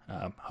team.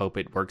 Hope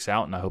it works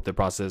out, and I hope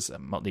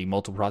the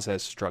multiple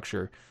process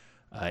structure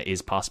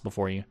is possible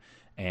for you,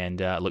 and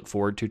look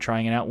forward to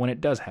trying it out when it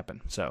does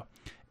happen. So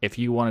if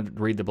you want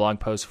to read the blog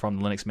post from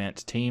the Linux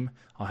Mint team,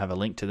 I'll have a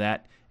link to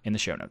that in the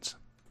show notes.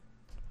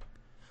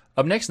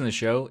 Up next in the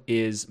show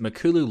is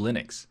Makulu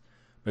Linux.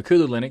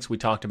 Makulu Linux we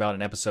talked about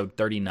in episode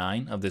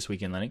 39 of This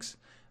Week in Linux.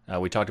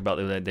 We talked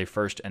about the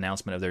first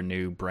announcement of their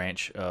new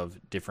branch of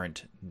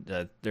different...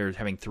 they're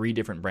having 3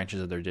 different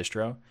branches of their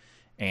distro,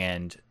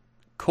 and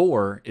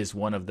Core is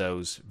one of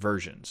those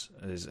versions,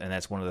 and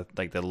that's one of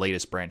the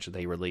latest branch that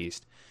they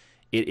released.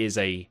 It is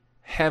a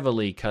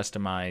heavily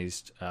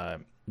customized,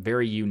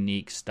 very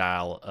unique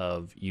style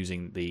of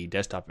using the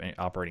desktop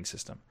operating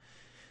system.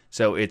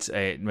 So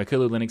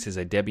Makulu Linux is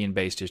a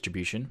Debian-based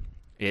distribution.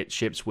 It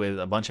ships with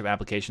a bunch of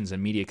applications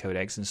and media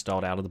codecs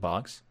installed out of the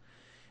box.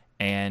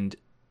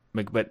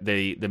 But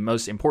the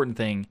most important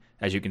thing,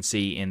 as you can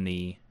see in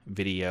the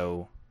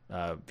video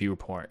view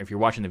report, if you're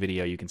watching the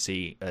video, you can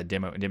see a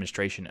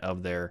demonstration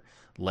of their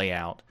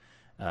layout,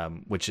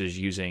 which is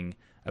using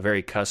a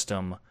very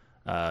custom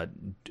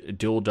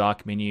dual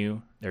dock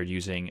menu. They're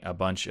using a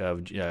bunch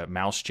of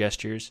mouse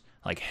gestures,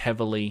 like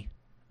heavily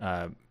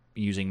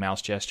using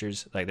mouse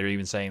gestures. Like they're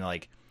even saying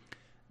like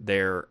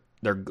they're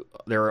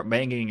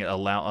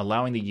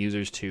allowing the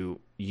users to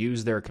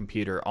use their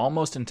computer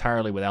almost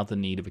entirely without the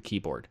need of a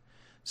keyboard.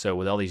 So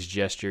with all these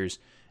gestures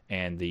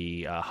and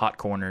the hot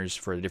corners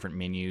for the different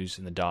menus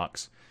and the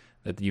docks,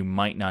 that you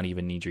might not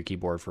even need your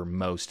keyboard for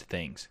most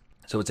things.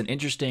 So it's an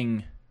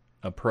interesting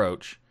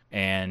approach,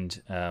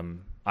 and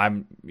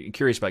I'm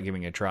curious about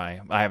giving it a try.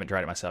 I haven't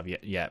tried it myself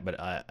yet,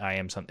 but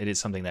it is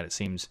something that it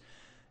seems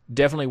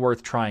definitely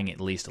worth trying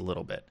at least a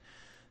little bit.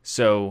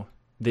 So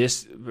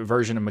this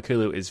version of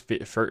Makulu is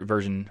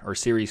version or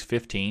Series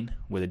 15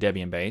 with a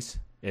Debian base.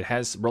 It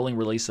has rolling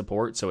release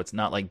support, so it's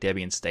not like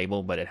Debian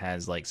stable, but it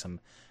has like some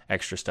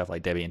extra stuff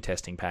like Debian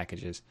testing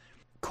packages.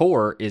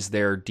 Core is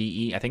their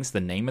DE. I think it's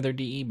the name of their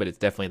DE, but it's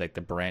definitely like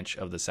the branch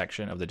of the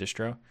section of the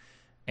distro.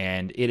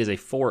 And it is a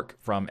fork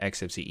from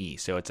XFCE.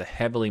 So it's a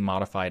heavily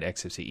modified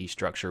XFCE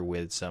structure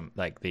with some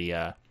like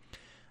the...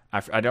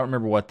 I don't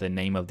remember what the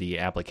name of the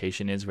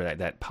application is, but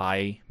that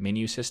pie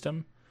menu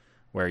system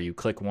where you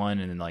click one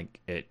and then like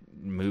it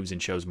moves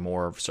and shows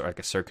more of sort of like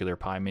a circular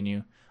pie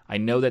menu. I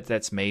know that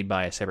that's made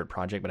by a separate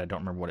project, but I don't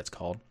remember what it's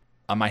called.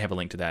 I might have a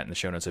link to that in the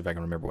show notes if I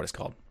can remember what it's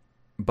called.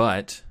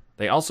 But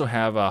they also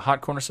have a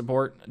hot corner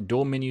support,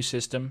 dual menu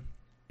system,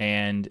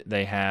 and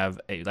they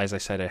have, as I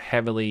said, a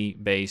heavily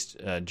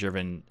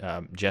driven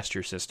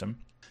gesture system.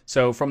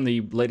 So from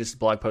the latest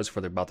blog post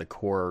about the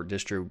Core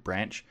distro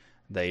branch,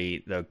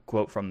 the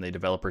quote from the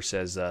developer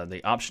says,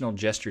 the optional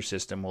gesture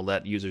system will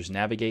let users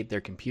navigate their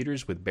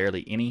computers with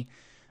barely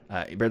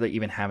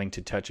even having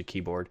to touch a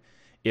keyboard,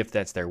 if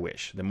that's their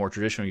wish. The more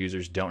traditional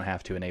users don't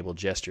have to enable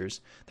gestures.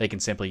 They can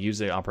simply use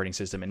the operating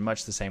system in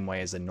much the same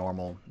way as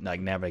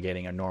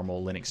navigating a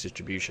normal Linux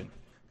distribution.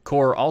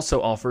 Core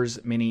also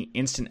offers many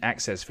instant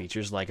access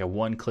features like a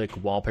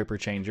one-click wallpaper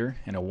changer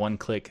and a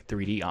one-click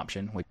 3D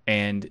option,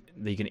 and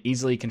you can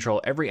easily control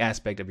every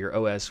aspect of your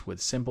OS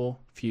with simple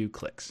few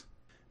clicks.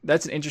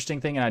 That's an interesting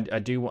thing, and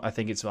I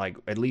think it's like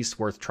at least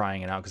worth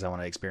trying it out because I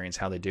want to experience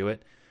how they do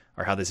it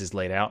or how this is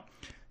laid out.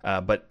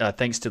 But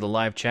thanks to the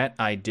live chat,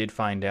 I did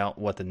find out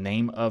what the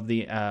name of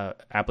the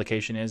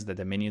application is, that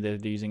the menu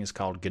that they're using is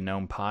called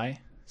GNOME Pie.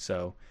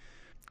 So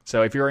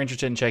if you're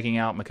interested in checking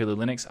out Makulu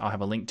Linux, I'll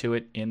have a link to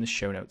it in the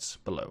show notes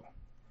below.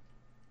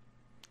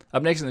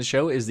 Up next in the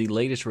show is the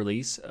latest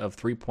release of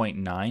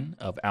 3.9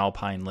 of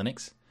Alpine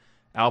Linux.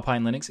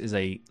 Alpine Linux is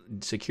a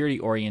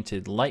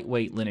security-oriented,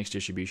 lightweight Linux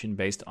distribution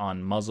based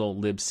on Muzzle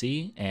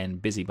libc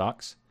and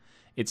BusyBox.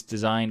 It's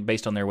designed,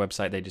 based on their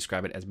website, they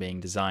describe it as being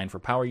designed for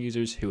power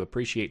users who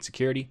appreciate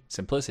security,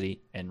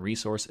 simplicity, and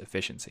resource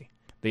efficiency.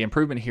 The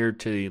improvement here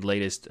to the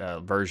latest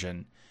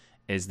version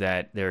is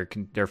that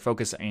they're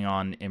focusing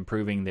on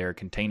improving their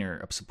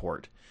container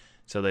support.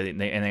 So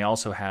they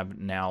also have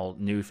now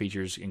new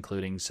features,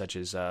 including such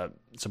as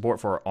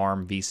support for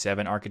ARM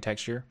v7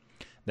 architecture.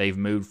 They've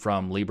moved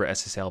from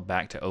LibreSSL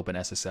back to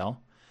OpenSSL.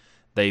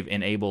 They've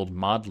enabled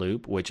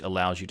ModLoop, which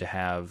allows you to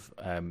have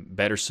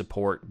better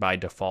support by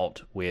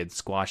default with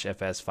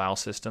SquashFS file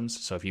systems.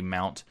 So if you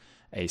mount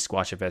a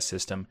SquashFS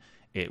system,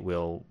 it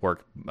will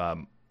work.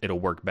 It'll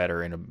work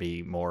better and it'll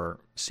be more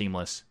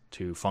seamless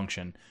to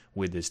function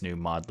with this new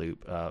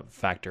ModLoop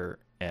factor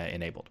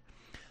enabled.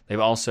 They've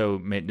also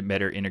made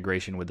better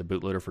integration with the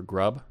bootloader for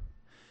Grub,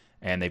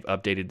 and they've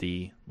updated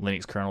the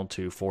Linux kernel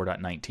to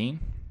 4.19.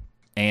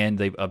 And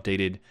they've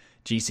updated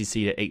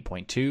GCC to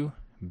 8.2,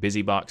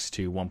 BusyBox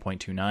to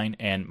 1.29,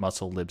 and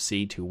Muscle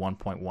libc to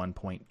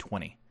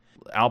 1.1.20.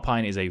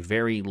 Alpine is a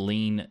very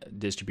lean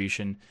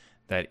distribution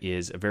that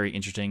is very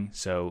interesting.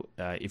 So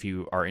if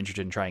you are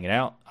interested in trying it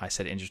out, I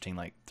said interesting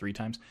like 3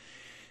 times.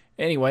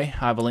 Anyway,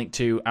 I have a link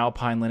to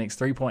Alpine Linux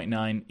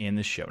 3.9 in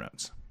the show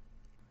notes.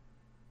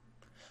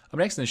 Up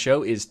next in the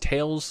show is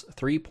Tails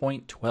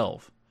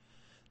 3.12.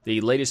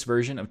 The latest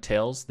version of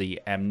Tails, the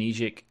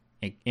Amnesic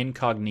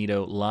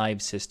Incognito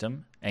Live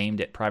system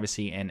aimed at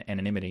privacy and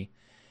anonymity.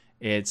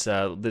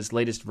 This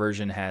latest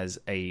version has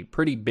a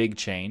pretty big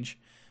change.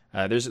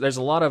 There's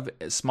a lot of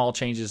small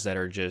changes that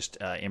are just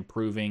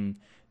improving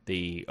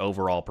the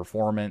overall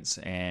performance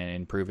and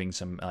improving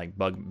some like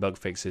bug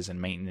fixes and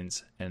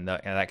maintenance and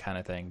that kind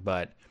of thing.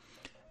 But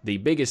the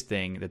biggest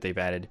thing that they've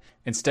added,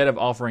 instead of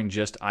offering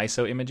just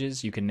ISO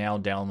images, you can now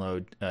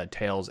download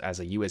Tails as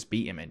a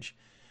USB image,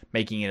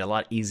 making it a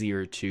lot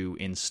easier to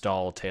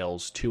install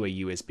Tails to a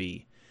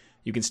USB.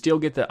 You can still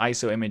get the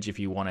ISO image if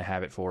you want to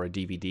have it for a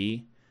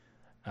DVD.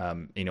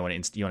 You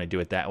want to do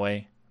it that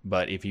way.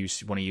 But if you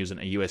want to use a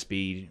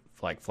USB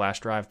like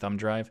flash drive, thumb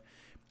drive,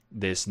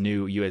 this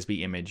new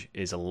USB image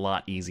is a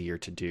lot easier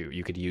to do.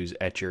 You could use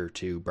Etcher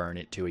to burn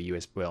it to a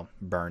USB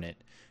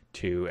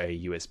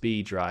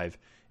drive,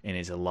 and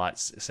it's a lot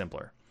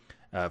simpler.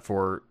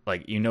 For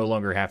like, you no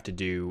longer have to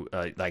do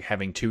like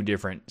having 2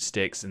 different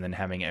sticks and then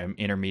having an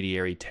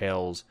intermediary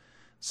Tails,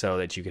 so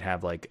that you could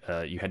have like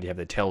you had to have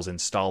the Tails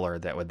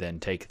installer that would then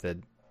take the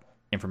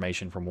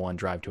information from one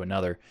drive to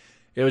another.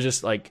 It was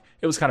just like,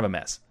 it was kind of a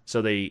mess.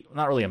 So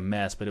not really a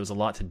mess, but it was a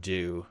lot to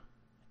do.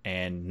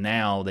 And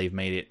now they've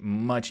made it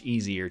much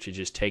easier to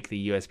just take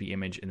the USB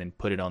image and then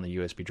put it on the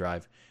USB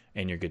drive,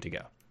 and you're good to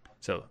go.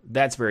 So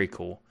that's very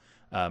cool.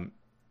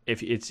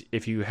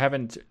 If you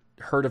haven't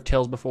heard of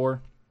Tails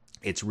before,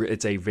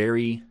 it's a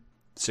very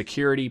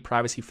security,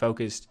 privacy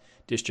focused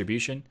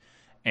distribution.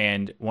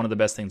 And one of the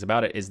best things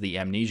about it is the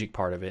amnesic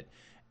part of it,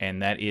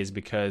 and that is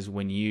because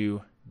when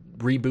you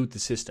reboot the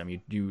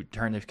system, you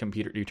turn the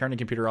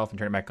computer off and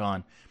turn it back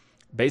on.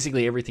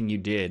 Basically, everything you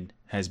did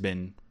has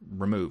been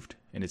removed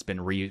and it's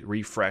been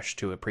refreshed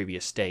to a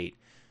previous state.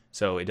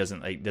 So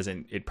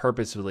it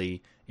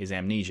purposefully is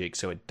amnesic,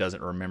 so it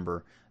doesn't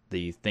remember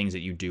the things that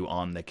you do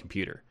on the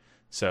computer.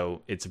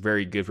 So it's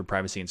very good for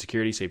privacy and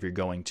security. So if you're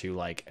going to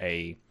like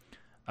a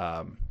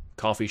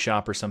coffee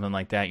shop or something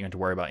like that, you don't have to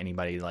worry about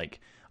anybody like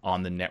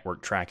on the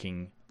network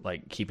tracking,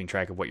 like keeping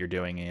track of what you're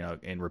doing,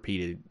 and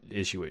repeated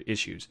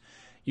issues.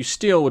 You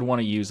still would want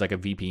to use like a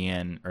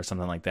VPN or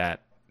something like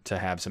that to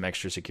have some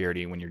extra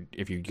security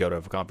if you go to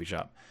a coffee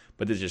shop.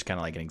 But this is just kind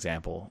of like an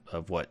example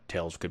of what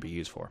Tails could be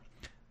used for.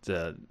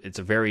 It's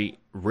a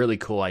really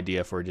cool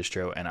idea for a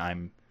distro, and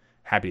I'm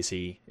happy to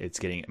see it's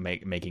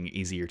making it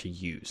easier to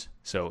use.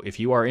 So if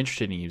you are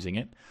interested in using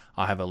it,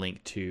 I'll have a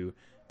link to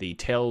the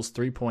Tails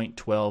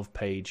 3.12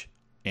 page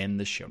in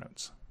the show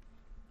notes.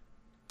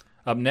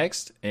 Up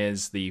next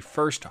is the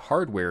first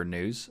hardware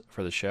news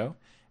for the show,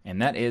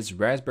 and that is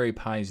Raspberry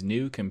Pi's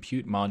new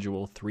Compute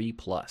Module 3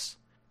 Plus.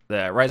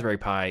 The Raspberry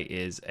Pi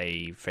is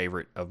a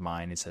favorite of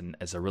mine. It's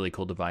a really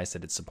cool device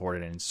that it's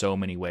supported in so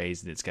many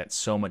ways, that it's got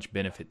so much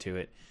benefit to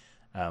it.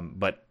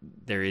 But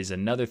there is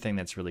another thing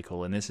that's really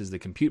cool, and this is the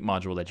compute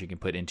module that you can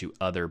put into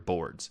other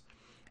boards.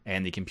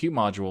 And the compute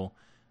module,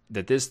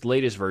 that this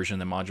latest version,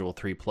 the Module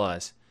 3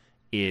 Plus,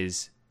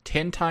 is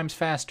 10 times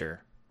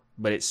faster,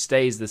 but it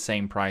stays the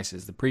same price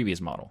as the previous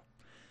model.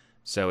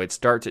 So it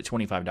starts at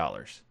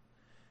 $25.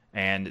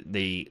 And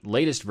the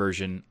latest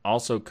version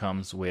also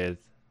comes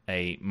with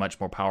a much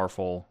more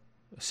powerful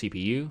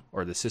CPU,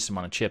 or the system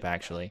on a chip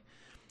actually.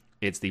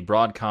 It's the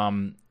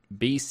Broadcom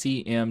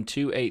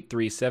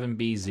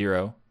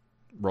BCM2837B0,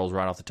 rolls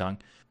right off the tongue,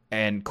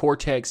 and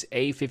Cortex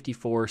A54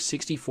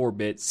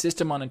 64-bit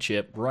system on a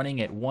chip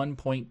running at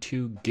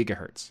 1.2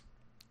 gigahertz.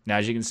 Now,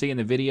 as you can see in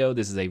the video,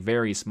 this is a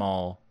very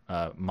small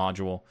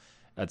module.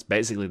 That's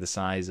basically the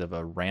size of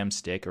a RAM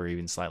stick, or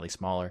even slightly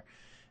smaller.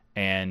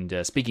 And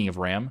speaking of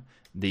RAM,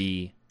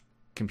 the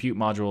Compute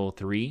Module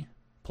 3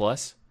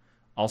 Plus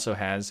also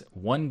has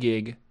 1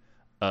 gig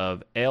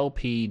of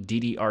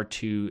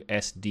LPDDR2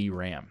 SD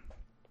RAM.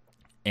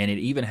 And it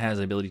even has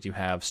the ability to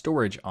have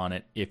storage on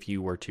it if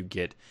you were to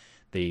get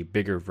the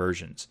bigger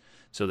versions.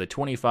 So the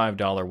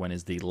 $25 one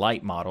is the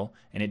light model,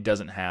 and it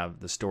doesn't have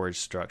the storage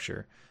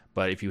structure.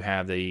 But if you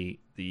have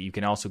you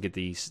can also get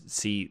the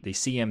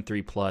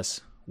CM3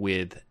 Plus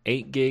with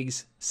 8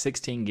 gigs,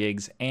 16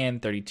 gigs,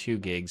 and 32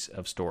 gigs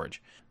of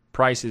storage.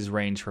 Prices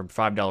range from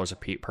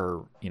 $5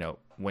 per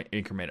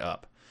increment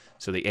up.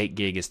 So the 8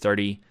 gig is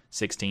 $30,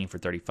 16 for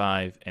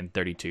 $35, and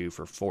 32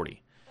 for $40.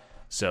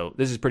 So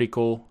this is pretty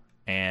cool.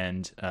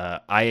 And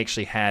I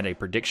actually had a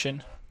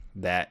prediction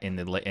that in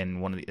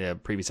one of the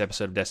previous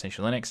episode of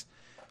Destination Linux,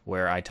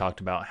 where I talked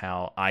about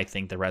how I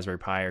think the Raspberry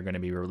Pi are going to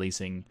be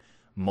releasing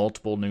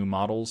multiple new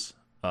models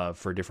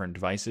for different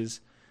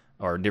devices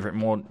or different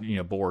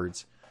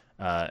boards.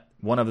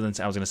 One of them,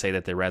 I was going to say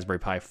that the Raspberry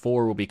Pi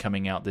 4 will be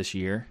coming out this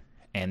year,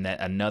 and that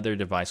another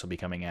device will be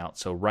coming out.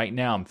 So right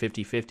now I'm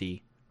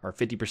 50-50 or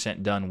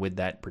 50% done with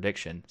that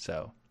prediction.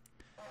 So,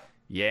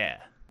 yeah,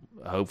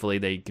 hopefully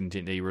they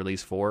continue to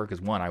release 4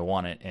 because 1, I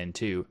want it, and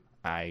 2,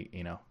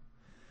 it'd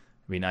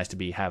be nice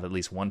to have at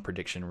least one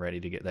prediction ready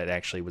to get that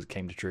actually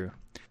came to true.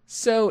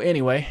 So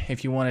anyway,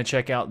 if you want to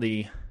check out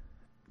the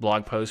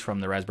blog post from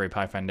the Raspberry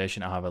Pi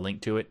Foundation, I'll have a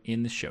link to it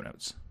in the show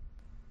notes.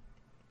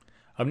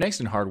 Up next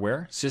in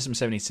hardware,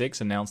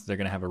 System76 announced they're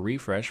going to have a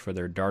refresh for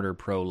their Darter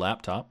Pro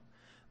laptop.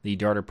 The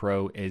Darter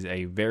Pro is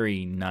a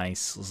very nice,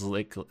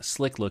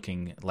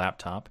 slick-looking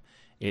laptop.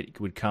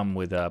 It would come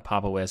with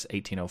Pop! OS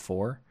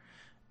 1804,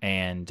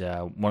 and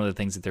one of the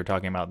things that they're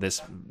talking about,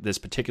 this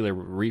particular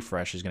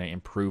refresh is going to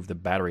improve the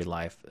battery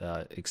life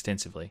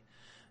extensively.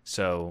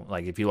 So,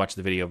 like, if you watch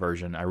the video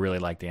version, I really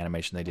like the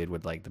animation they did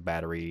with, like, the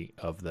battery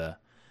of the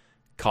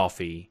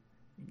coffee,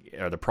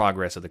 or the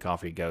progress of the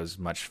coffee goes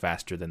much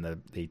faster than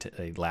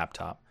the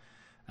laptop.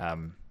 I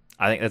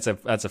think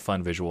that's a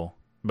fun visual.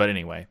 But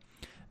anyway,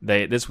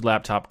 this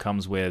laptop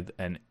comes with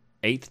an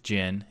 8th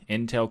gen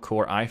Intel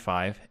Core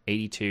i5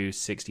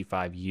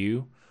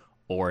 8265U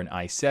or an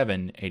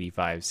i7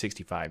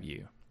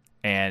 8565U.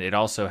 And it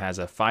also has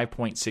a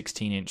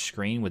 5.16-inch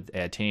screen with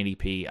a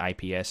 1080p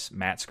IPS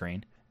matte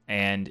screen.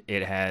 And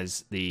it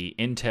has the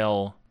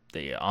Intel,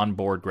 the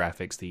onboard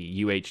graphics,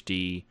 the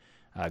UHD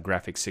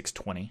Graphics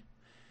 620.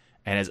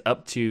 And has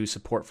up to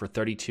support for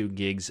 32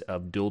 gigs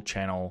of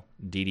dual-channel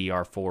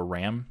DDR4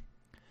 RAM.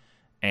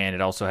 And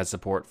it also has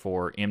support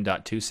for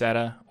M.2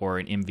 SATA or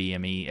an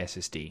NVMe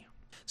SSD.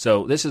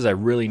 So this is a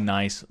really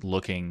nice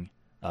looking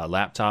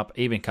laptop.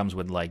 It even comes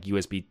with like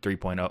USB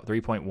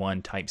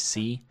 3.1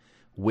 Type-C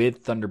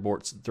with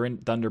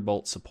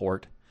Thunderbolt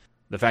support.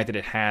 The fact that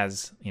it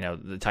has,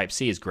 the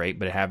Type-C is great,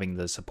 but having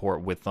the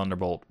support with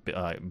Thunderbolt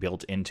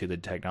built into the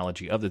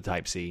technology of the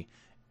Type-C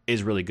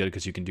is really good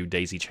because you can do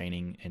daisy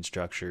chaining in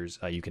structures.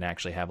 You can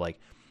actually have like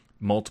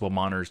multiple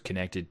monitors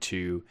connected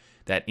to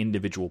that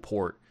individual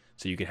port.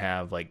 So you could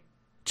have like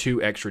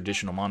 2 extra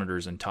additional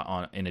monitors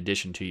in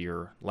addition to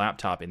your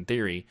laptop in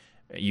theory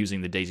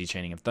using the daisy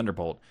chaining of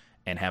Thunderbolt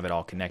and have it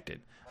all connected.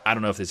 I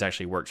don't know if this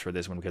actually works for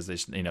this one because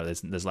this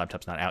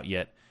laptop's not out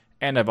yet,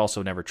 and I've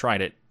also never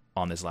tried it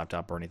on this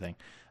laptop or anything.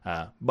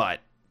 But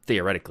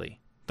theoretically,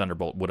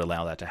 Thunderbolt would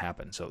allow that to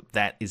happen. So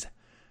that is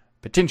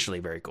potentially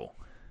very cool.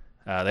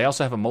 They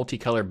also have a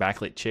multicolor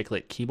backlit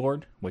chiclet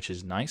keyboard, which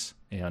is nice,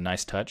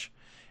 nice touch.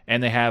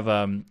 And they have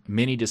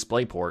mini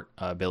DisplayPort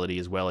ability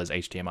as well as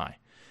HDMI.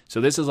 So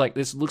this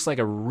looks like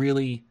a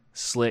really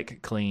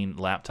slick, clean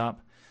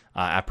laptop.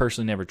 I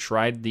personally never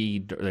tried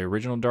the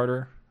original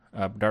Darter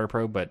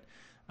Pro, but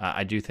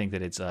I do think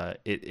that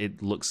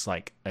it looks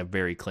like a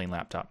very clean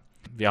laptop.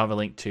 I'll have a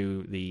link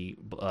to the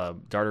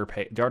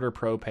Darter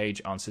Pro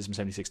page on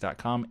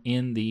System76.com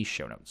in the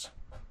show notes.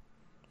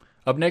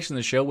 Up next in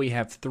the show, we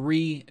have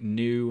 3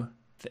 new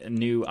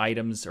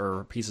items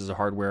or pieces of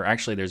hardware.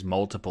 Actually, there's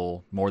more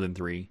than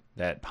 3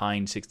 that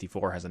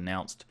Pine64 has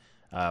announced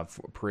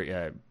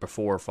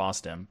before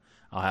FOSDEM.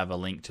 I'll have a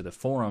link to the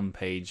forum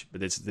page,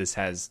 but this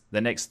has the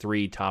next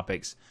 3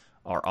 topics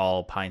are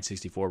all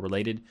Pine64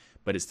 related,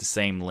 but it's the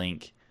same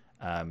link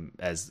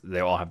as they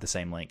all have the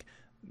same link.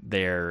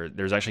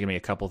 There's actually gonna be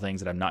a couple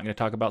things that I'm not going to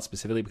talk about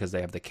specifically because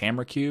they have the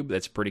camera cube.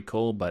 That's pretty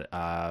cool, but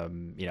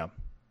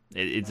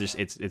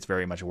it's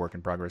very much a work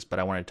in progress. But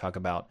I want to talk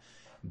about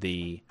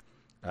the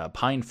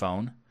Pine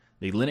phone,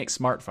 the Linux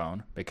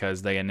smartphone,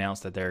 because they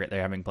announced that they're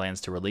having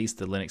plans to release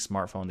the Linux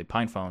smartphone, the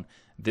Pine phone,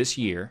 this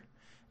year,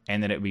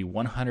 and that it would be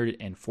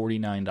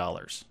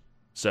 $149.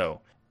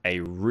 So a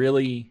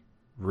really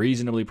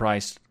reasonably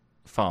priced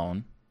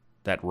phone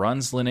that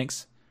runs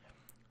Linux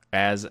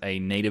as a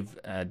native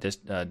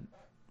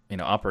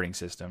operating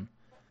system.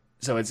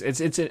 So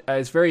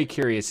it's very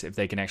curious if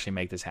they can actually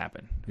make this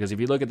happen, because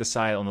if you look at the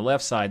side on the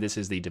left side, this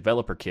is the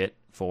developer kit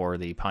for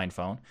the Pine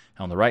phone.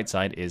 On the right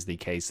side is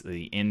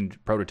the end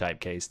prototype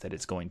case that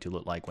it's going to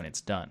look like when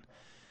it's done.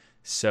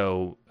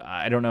 So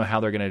I don't know how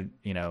they're going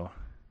to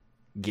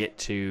get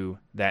to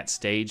that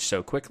stage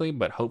so quickly,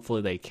 but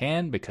hopefully they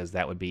can, because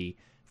that would be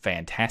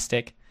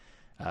fantastic.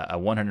 A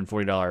 $140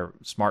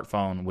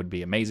 smartphone would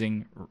be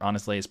amazing,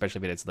 honestly,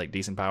 especially if it's like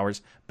decent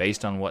powers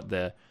based on what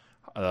the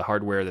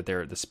hardware that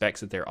the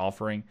specs that they're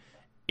offering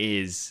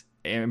is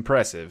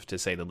impressive, to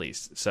say the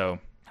least. So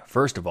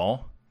first of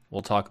all,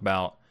 we'll talk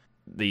about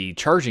the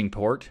charging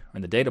port,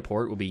 and the data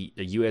port will be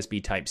a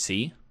USB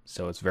Type-C,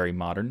 so it's a very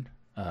modern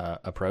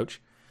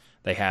approach.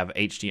 They're going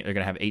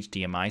to have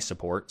HDMI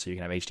support, so you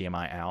can have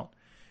HDMI out.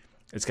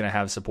 It's going to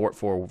have support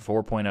for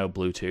 4.0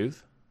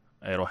 Bluetooth.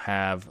 It'll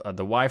have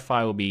the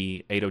Wi-Fi will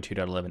be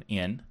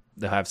 802.11n.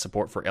 They'll have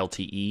support for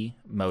LTE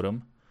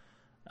modem.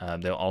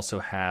 They'll also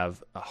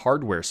have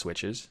hardware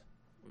switches.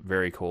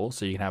 Very cool.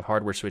 So you can have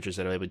hardware switches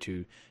that are able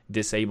to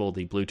disable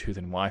the Bluetooth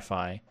and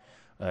Wi-Fi,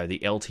 the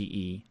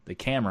LTE, the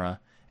camera,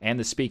 and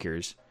the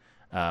speakers.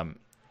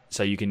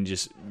 So you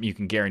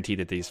can guarantee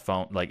that these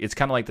it's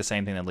kind of like the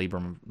same thing that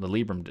the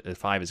Librem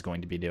 5 is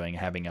going to be doing,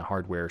 having a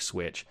hardware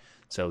switch.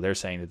 So they're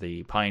saying that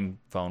the Pine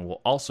phone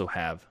will also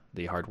have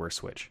the hardware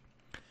switch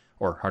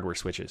or hardware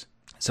switches.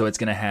 So it's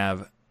going to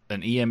have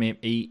an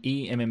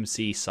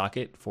eMMC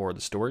socket for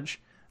the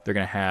storage. They're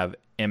going to have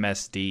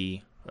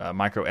MSD,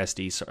 micro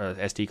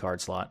SD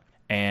card slot,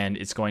 and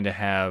it's going to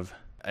have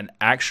an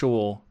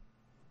actual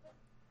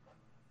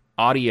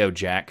audio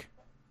jack.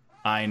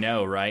 I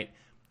know, right?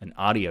 An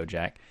audio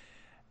jack.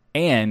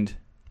 And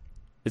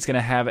it's going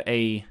to have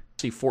a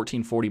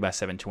 1440 by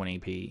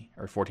 720p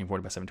or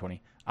 1440 by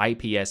 720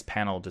 IPS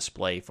panel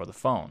display for the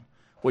phone,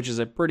 which is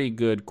a pretty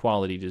good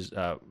quality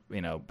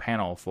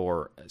panel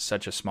for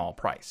such a small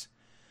price.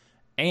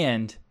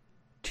 And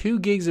 2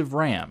 gigs of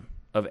RAM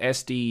of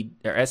SD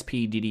or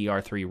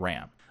SPDDR3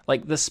 RAM.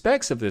 Like, the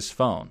specs of this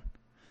phone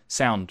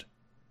sound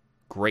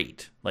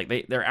great.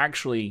 Like, they're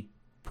actually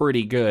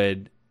pretty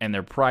good, and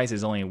their price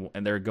is and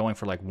they're going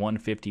for like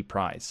 $150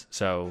 price.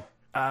 So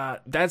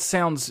that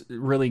sounds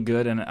really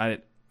good, and I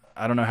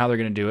don't know how they're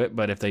going to do it,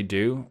 but if they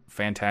do,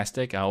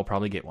 fantastic. I'll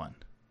probably get one,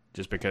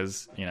 just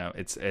because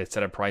it's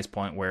at a price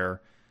point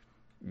where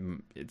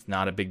it's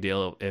not a big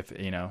deal. If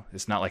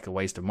it's not like a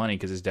waste of money,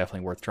 because it's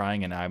definitely worth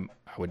trying. And I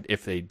would,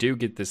 if they do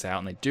get this out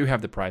and they do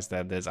have the price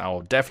that it is, I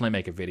will definitely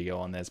make a video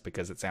on this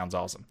because it sounds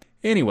awesome.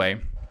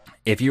 Anyway,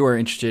 if you are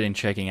interested in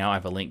checking out, I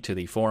have a link to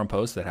the forum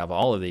posts that have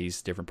all of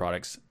these different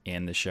products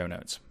in the show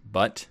notes.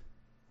 But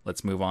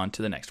let's move on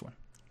to the next one.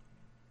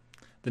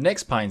 The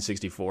next Pine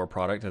 64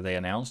 product that they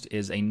announced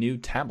is a new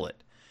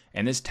tablet.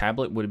 And this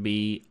tablet would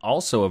be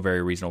also a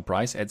very reasonable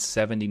price at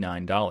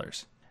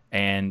 $79.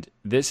 And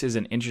this is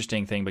an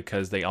interesting thing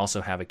because they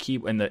also have a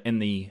keyboard. In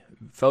the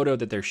photo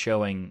that they're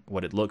showing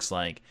what it looks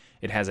like,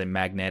 it has a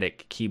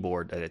magnetic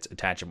keyboard that it's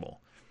attachable.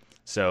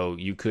 So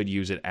you could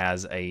use it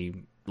as a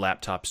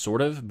laptop,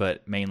 sort of,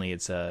 but mainly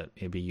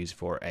it'd be used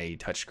for a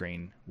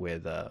touchscreen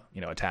with a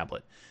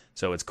tablet.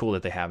 So it's cool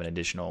that they have an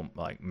additional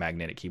like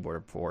magnetic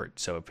keyboard for it.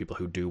 So people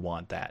who do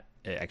want that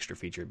extra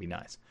feature, it'd be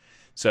nice.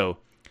 So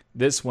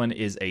this one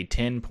is a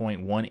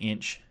 10.1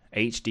 inch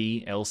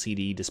HD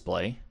LCD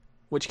display,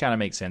 which kind of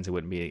makes sense.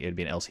 It'd be an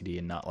LCD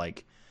and not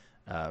like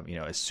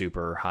a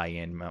super high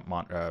end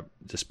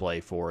display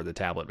for the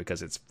tablet,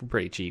 because it's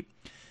pretty cheap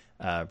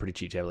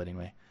tablet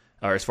anyway,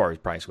 or as far as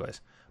price goes.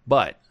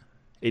 But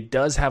it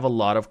does have a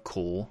lot of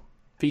cool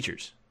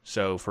features.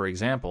 So for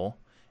example,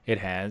 it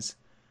has,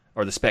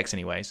 or the specs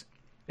anyways,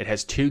 it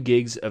has 2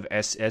 gigs of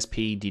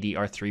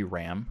SPDDR3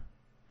 RAM.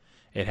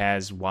 It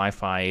has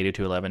Wi-Fi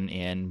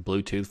 802.11n,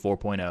 Bluetooth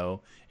 4.0.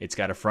 It's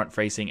got a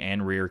front-facing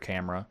and rear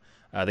camera.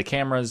 The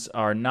cameras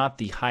are not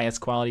the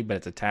highest quality, but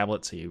it's a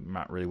tablet, so you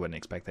wouldn't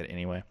expect that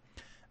anyway.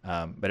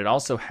 But it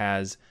also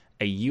has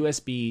a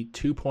USB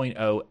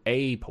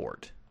 2.0A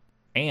port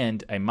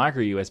and a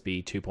micro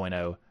USB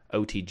 2.0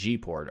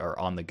 OTG port, or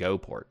on-the-go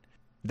port.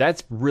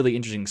 That's really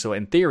interesting. So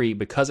in theory,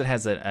 because it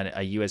has a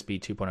USB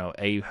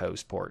 2.0A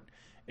host port,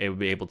 it would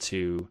be able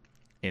to,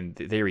 in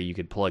theory, you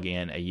could plug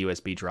in a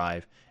USB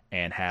drive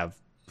and have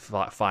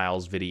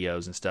files,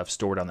 videos, and stuff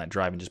stored on that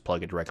drive and just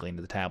plug it directly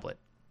into the tablet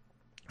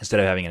instead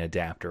of having an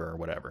adapter or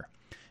whatever.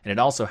 And it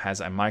also has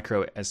a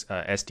micro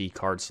SD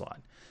card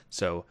slot.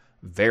 So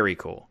very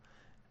cool.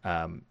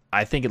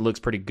 I think it looks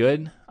pretty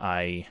good.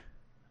 I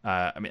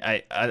mean,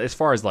 as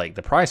far as like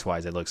the price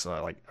wise, it looks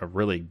like a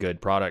really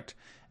good product,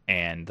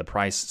 and the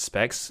price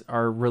specs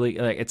are really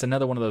like, it's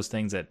another one of those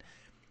things that,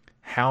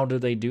 how do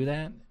they do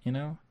that?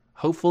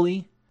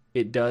 Hopefully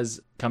it does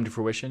come to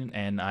fruition,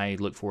 and I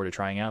look forward to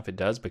trying out if it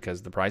does,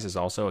 because the price is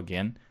also,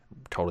 again,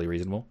 totally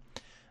reasonable.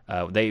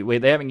 They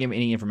haven't given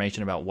any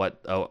information about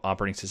what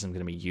operating system is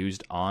going to be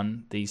used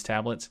on these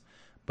tablets,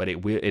 but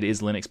it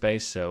is Linux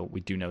based, so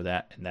we do know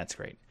that, and that's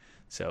great.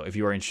 So if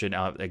you are interested,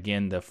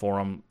 again, the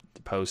forum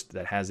post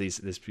that has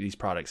these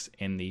products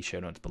in the show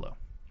notes below.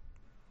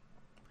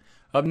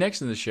 Up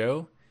next in the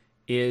show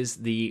is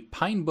the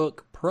Pinebook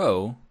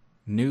Pro,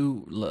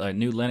 new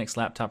Linux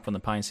laptop from the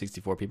Pine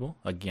 64 people.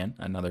 Again,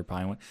 another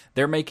Pine one.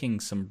 They're making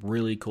some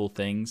really cool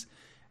things,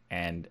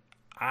 and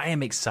I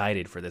am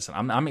excited for this.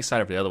 I'm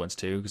excited for the other ones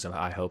too, because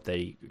I hope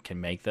they can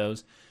make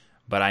those.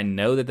 But I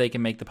know that they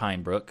can make the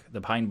Pinebook.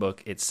 The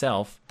Pinebook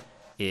itself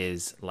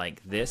is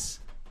like this.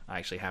 I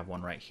actually have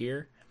one right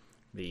here.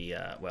 The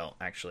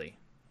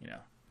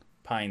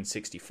Pine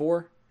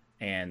 64,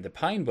 and the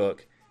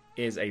Pinebook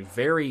is a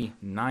very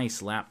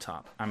nice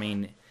laptop. I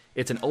mean,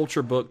 it's an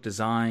Ultrabook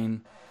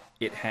design.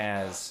 It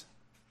has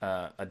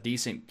a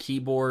decent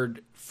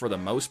keyboard for the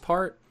most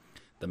part.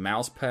 The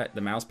mouse pad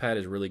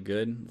is really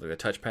good. The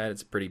touchpad,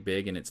 it's pretty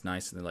big and it's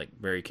nice and like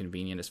very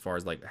convenient as far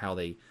as like how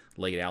they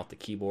laid out the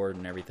keyboard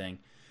and everything.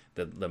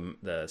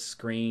 The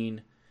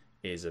screen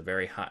is a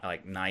very high,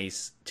 like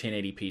nice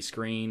 1080p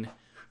screen.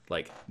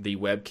 Like the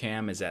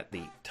webcam is at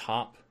the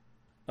top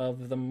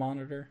of the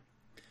monitor,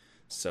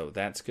 so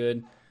that's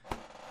good.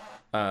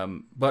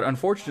 But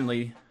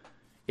unfortunately,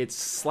 it's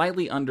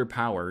slightly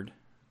underpowered,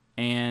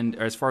 and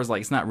as far as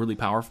like, it's not really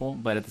powerful.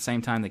 But at the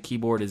same time, the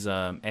keyboard is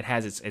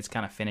it's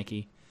kind of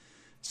finicky.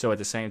 So at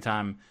the same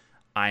time,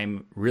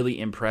 I'm really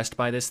impressed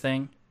by this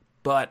thing,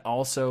 but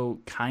also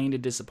kind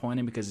of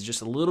disappointed because it's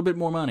just a little bit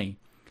more money.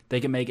 They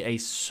can make a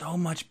so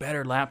much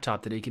better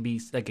laptop that it could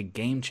be like a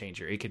game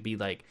changer. It could be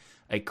like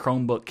a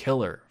Chromebook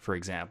killer, for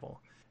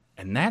example.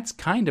 And that's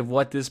kind of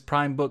what this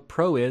PrimeBook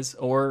Pro is,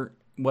 or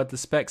what the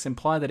specs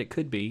imply that it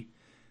could be.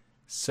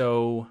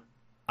 So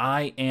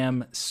I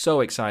am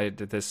so excited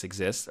that this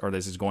exists, or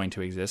this is going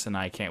to exist, and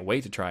I can't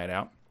wait to try it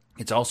out.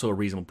 It's also a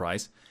reasonable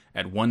price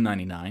at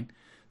 $199.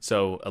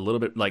 So a little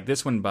bit like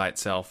this one by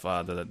itself,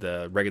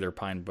 the regular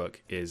PineBook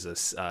is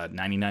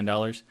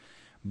 $99,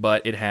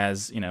 but it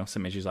has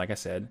some issues, like I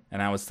said.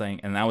 And I was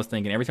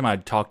thinking every time I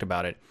talked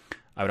about it,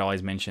 I would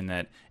always mention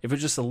that if it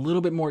was just a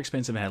little bit more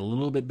expensive and had a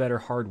little bit better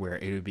hardware,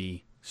 it would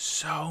be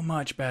so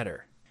much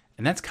better.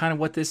 And that's kind of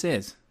what this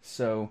is.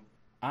 So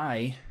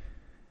I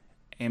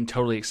am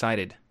totally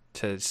excited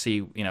to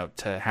see,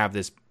 to have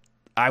this.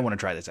 I want to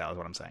try this out is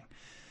what I'm saying.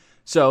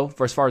 So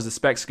for as far as the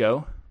specs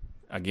go,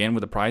 again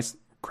with the price,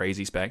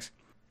 crazy specs.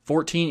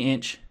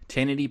 14-inch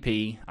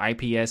 1080p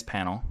IPS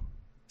panel,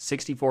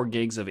 64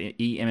 gigs of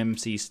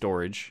eMMC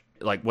storage.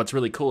 Like, what's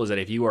really cool is that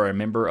if you are a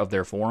member of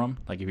their forum,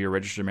 like if you're a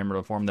registered member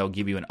of the forum, they'll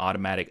give you an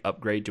automatic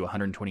upgrade to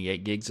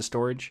 128 gigs of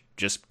storage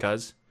just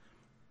because.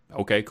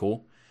 Okay,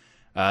 cool.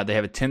 They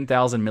have a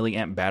 10,000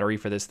 milliamp battery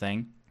for this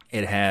thing.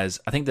 It has,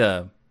 I think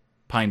the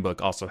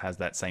PineBook also has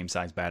that same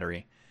size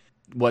battery.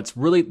 One of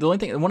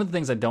the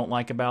things I don't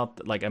like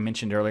about, like I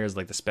mentioned earlier, is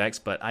like the specs,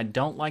 but I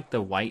don't like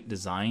the white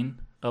design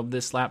of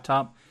this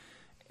laptop.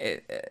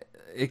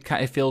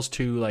 It feels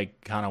too like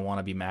kind of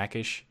wannabe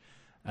Mac-ish.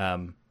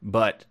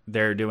 But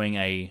they're doing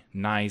a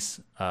nice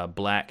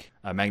black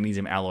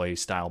magnesium alloy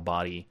style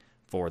body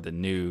for the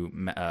new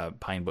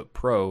PineBook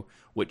Pro,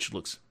 which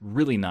looks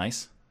really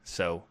nice.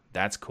 So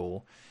that's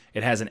cool.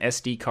 It has an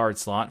SD card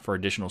slot for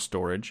additional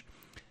storage.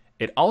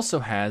 It also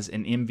has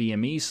an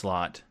NVMe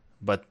slot,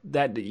 but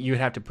that you'd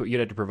have to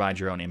provide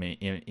your own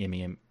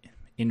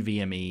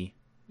NVMe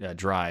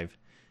drive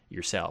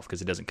yourself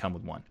because it doesn't come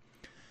with one.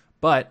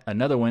 But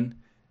another one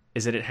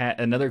is that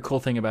another cool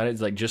thing about it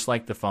is, like, just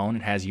like the phone,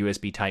 it has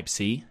USB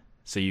Type-C,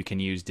 so you can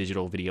use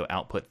digital video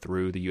output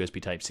through the USB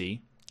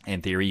Type-C.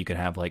 In theory, you could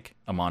have like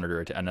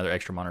another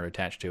extra monitor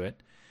attached to it.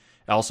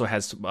 It also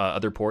has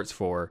other ports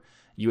for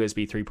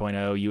USB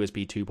 3.0,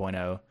 USB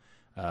 2.0,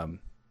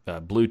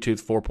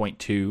 Bluetooth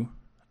 4.2,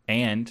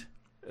 and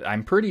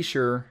I'm pretty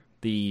sure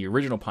the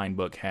original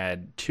PineBook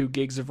had 2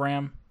 gigs of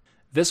RAM.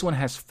 This one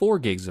has 4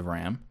 gigs of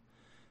RAM.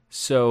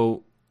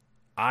 So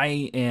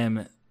I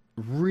am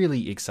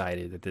really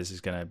excited that this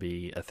is going to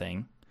be a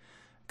thing,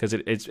 because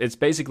it's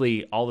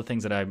basically all the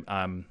things that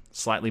I'm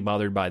slightly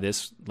bothered by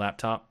this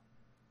laptop,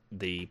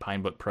 the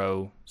PineBook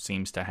Pro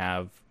seems to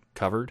have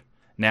covered.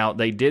 Now,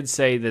 they did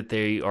say that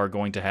they are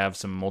going to have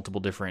some multiple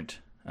different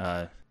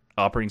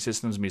operating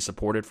systems be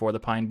supported for the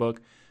PineBook.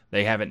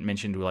 They haven't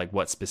mentioned like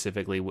what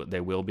specifically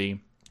they will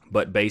be,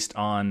 but based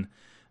on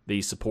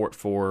the support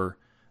for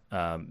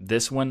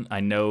this one,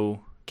 I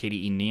know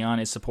KDE Neon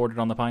is supported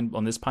on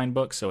this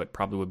PineBook, so it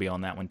probably would be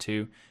on that one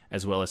too,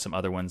 as well as some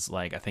other ones,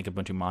 like I think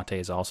Ubuntu Mate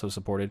is also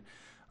supported,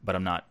 but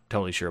I'm not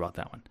totally sure about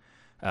that one.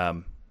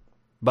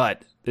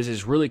 But this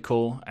is really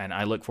cool, and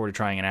I look forward to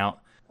trying it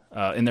out.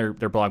 In their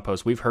blog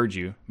post, we've heard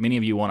you. Many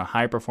of you want a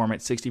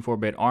high-performance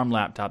 64-bit ARM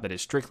laptop that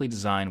is strictly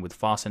designed with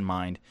FOSS in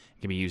mind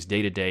and can be used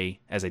day-to-day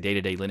as a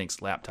day-to-day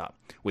Linux laptop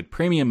with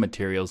premium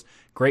materials,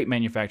 great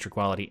manufacturer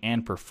quality,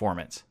 and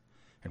performance.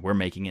 And we're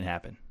making it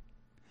happen.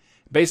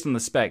 Based on the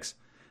specs,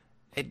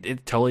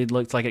 it totally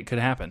looks like it could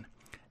happen.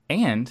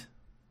 And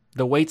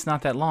the wait's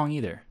not that long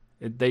either.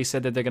 They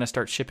said that they're going to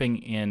start shipping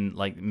in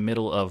like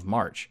middle of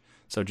March.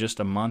 So just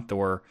a month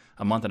or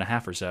a month and a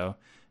half or so,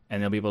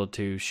 and they'll be able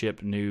to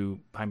ship new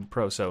PineBook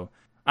Pro. So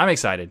I'm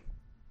excited.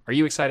 Are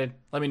you excited?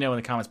 Let me know in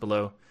the comments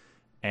below.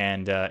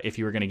 And if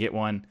you were going to get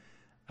one,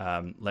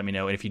 let me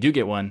know. And if you do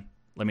get one,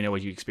 let me know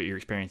what your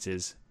experience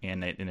is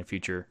in the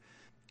future.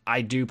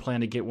 I do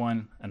plan to get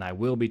one, and I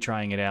will be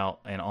trying it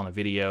out and on a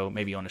video,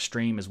 maybe on a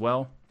stream as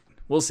well.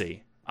 We'll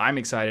see. I'm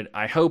excited.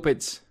 I hope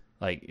it's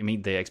like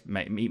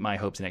meet my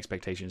hopes and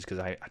expectations, because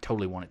I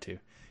totally want it to.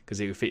 Because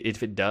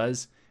if it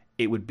does,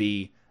 it would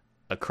be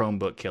a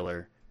Chromebook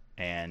killer.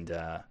 And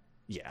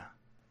yeah.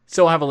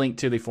 So I'll have a link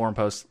to the forum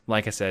post,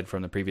 like I said,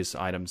 from the previous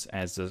items,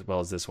 as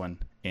well as this one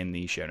in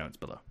the show notes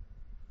below.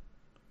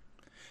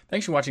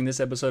 Thanks for watching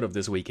this episode of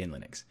This Week in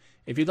Linux.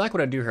 If you'd like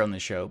what I do here on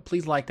this show,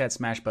 please like that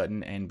smash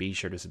button and be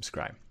sure to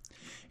subscribe.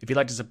 If you'd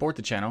like to support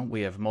the channel,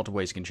 we have multiple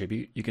ways to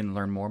contribute. You can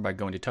learn more by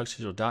going to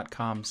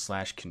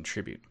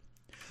tuxdigital.com/contribute.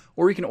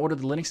 Or you can order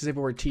the Linux is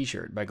Everywhere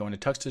t-shirt by going to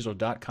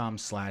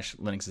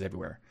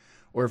tuxdigital.com/LinuxIsEverywhere.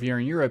 Or if you're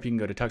in Europe, you can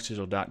go to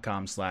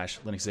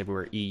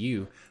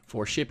tuxdigital.com/LinuxIsEverywhereEU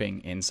for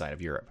shipping inside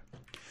of Europe.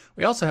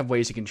 We also have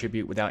ways to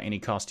contribute without any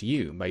cost to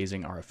you by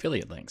using our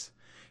affiliate links.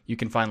 You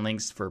can find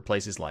links for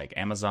places like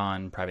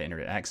Amazon, private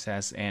internet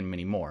access, and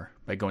many more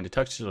by going to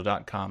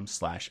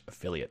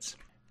tuxdigital.com/affiliates.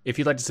 If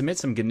you'd like to submit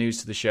some good news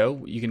to the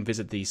show, you can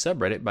visit the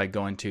subreddit by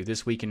going to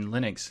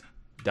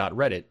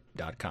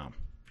thisweekinlinux.reddit.com.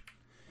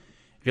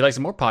 If you'd like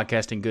some more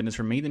podcasting goodness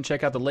from me, then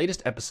check out the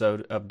latest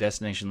episode of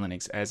Destination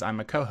Linux, as I'm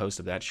a co-host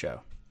of that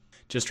show.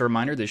 Just a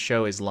reminder, this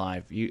show is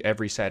live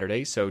every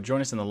Saturday, so join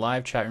us in the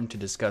live chat room to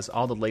discuss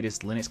all the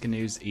latest Linux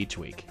news each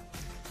week.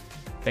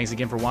 Thanks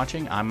again for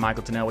watching. I'm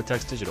Michael Tunnell with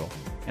Tux Digital,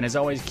 and And as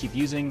always, keep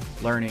using,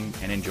 learning,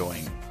 and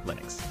enjoying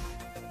Linux.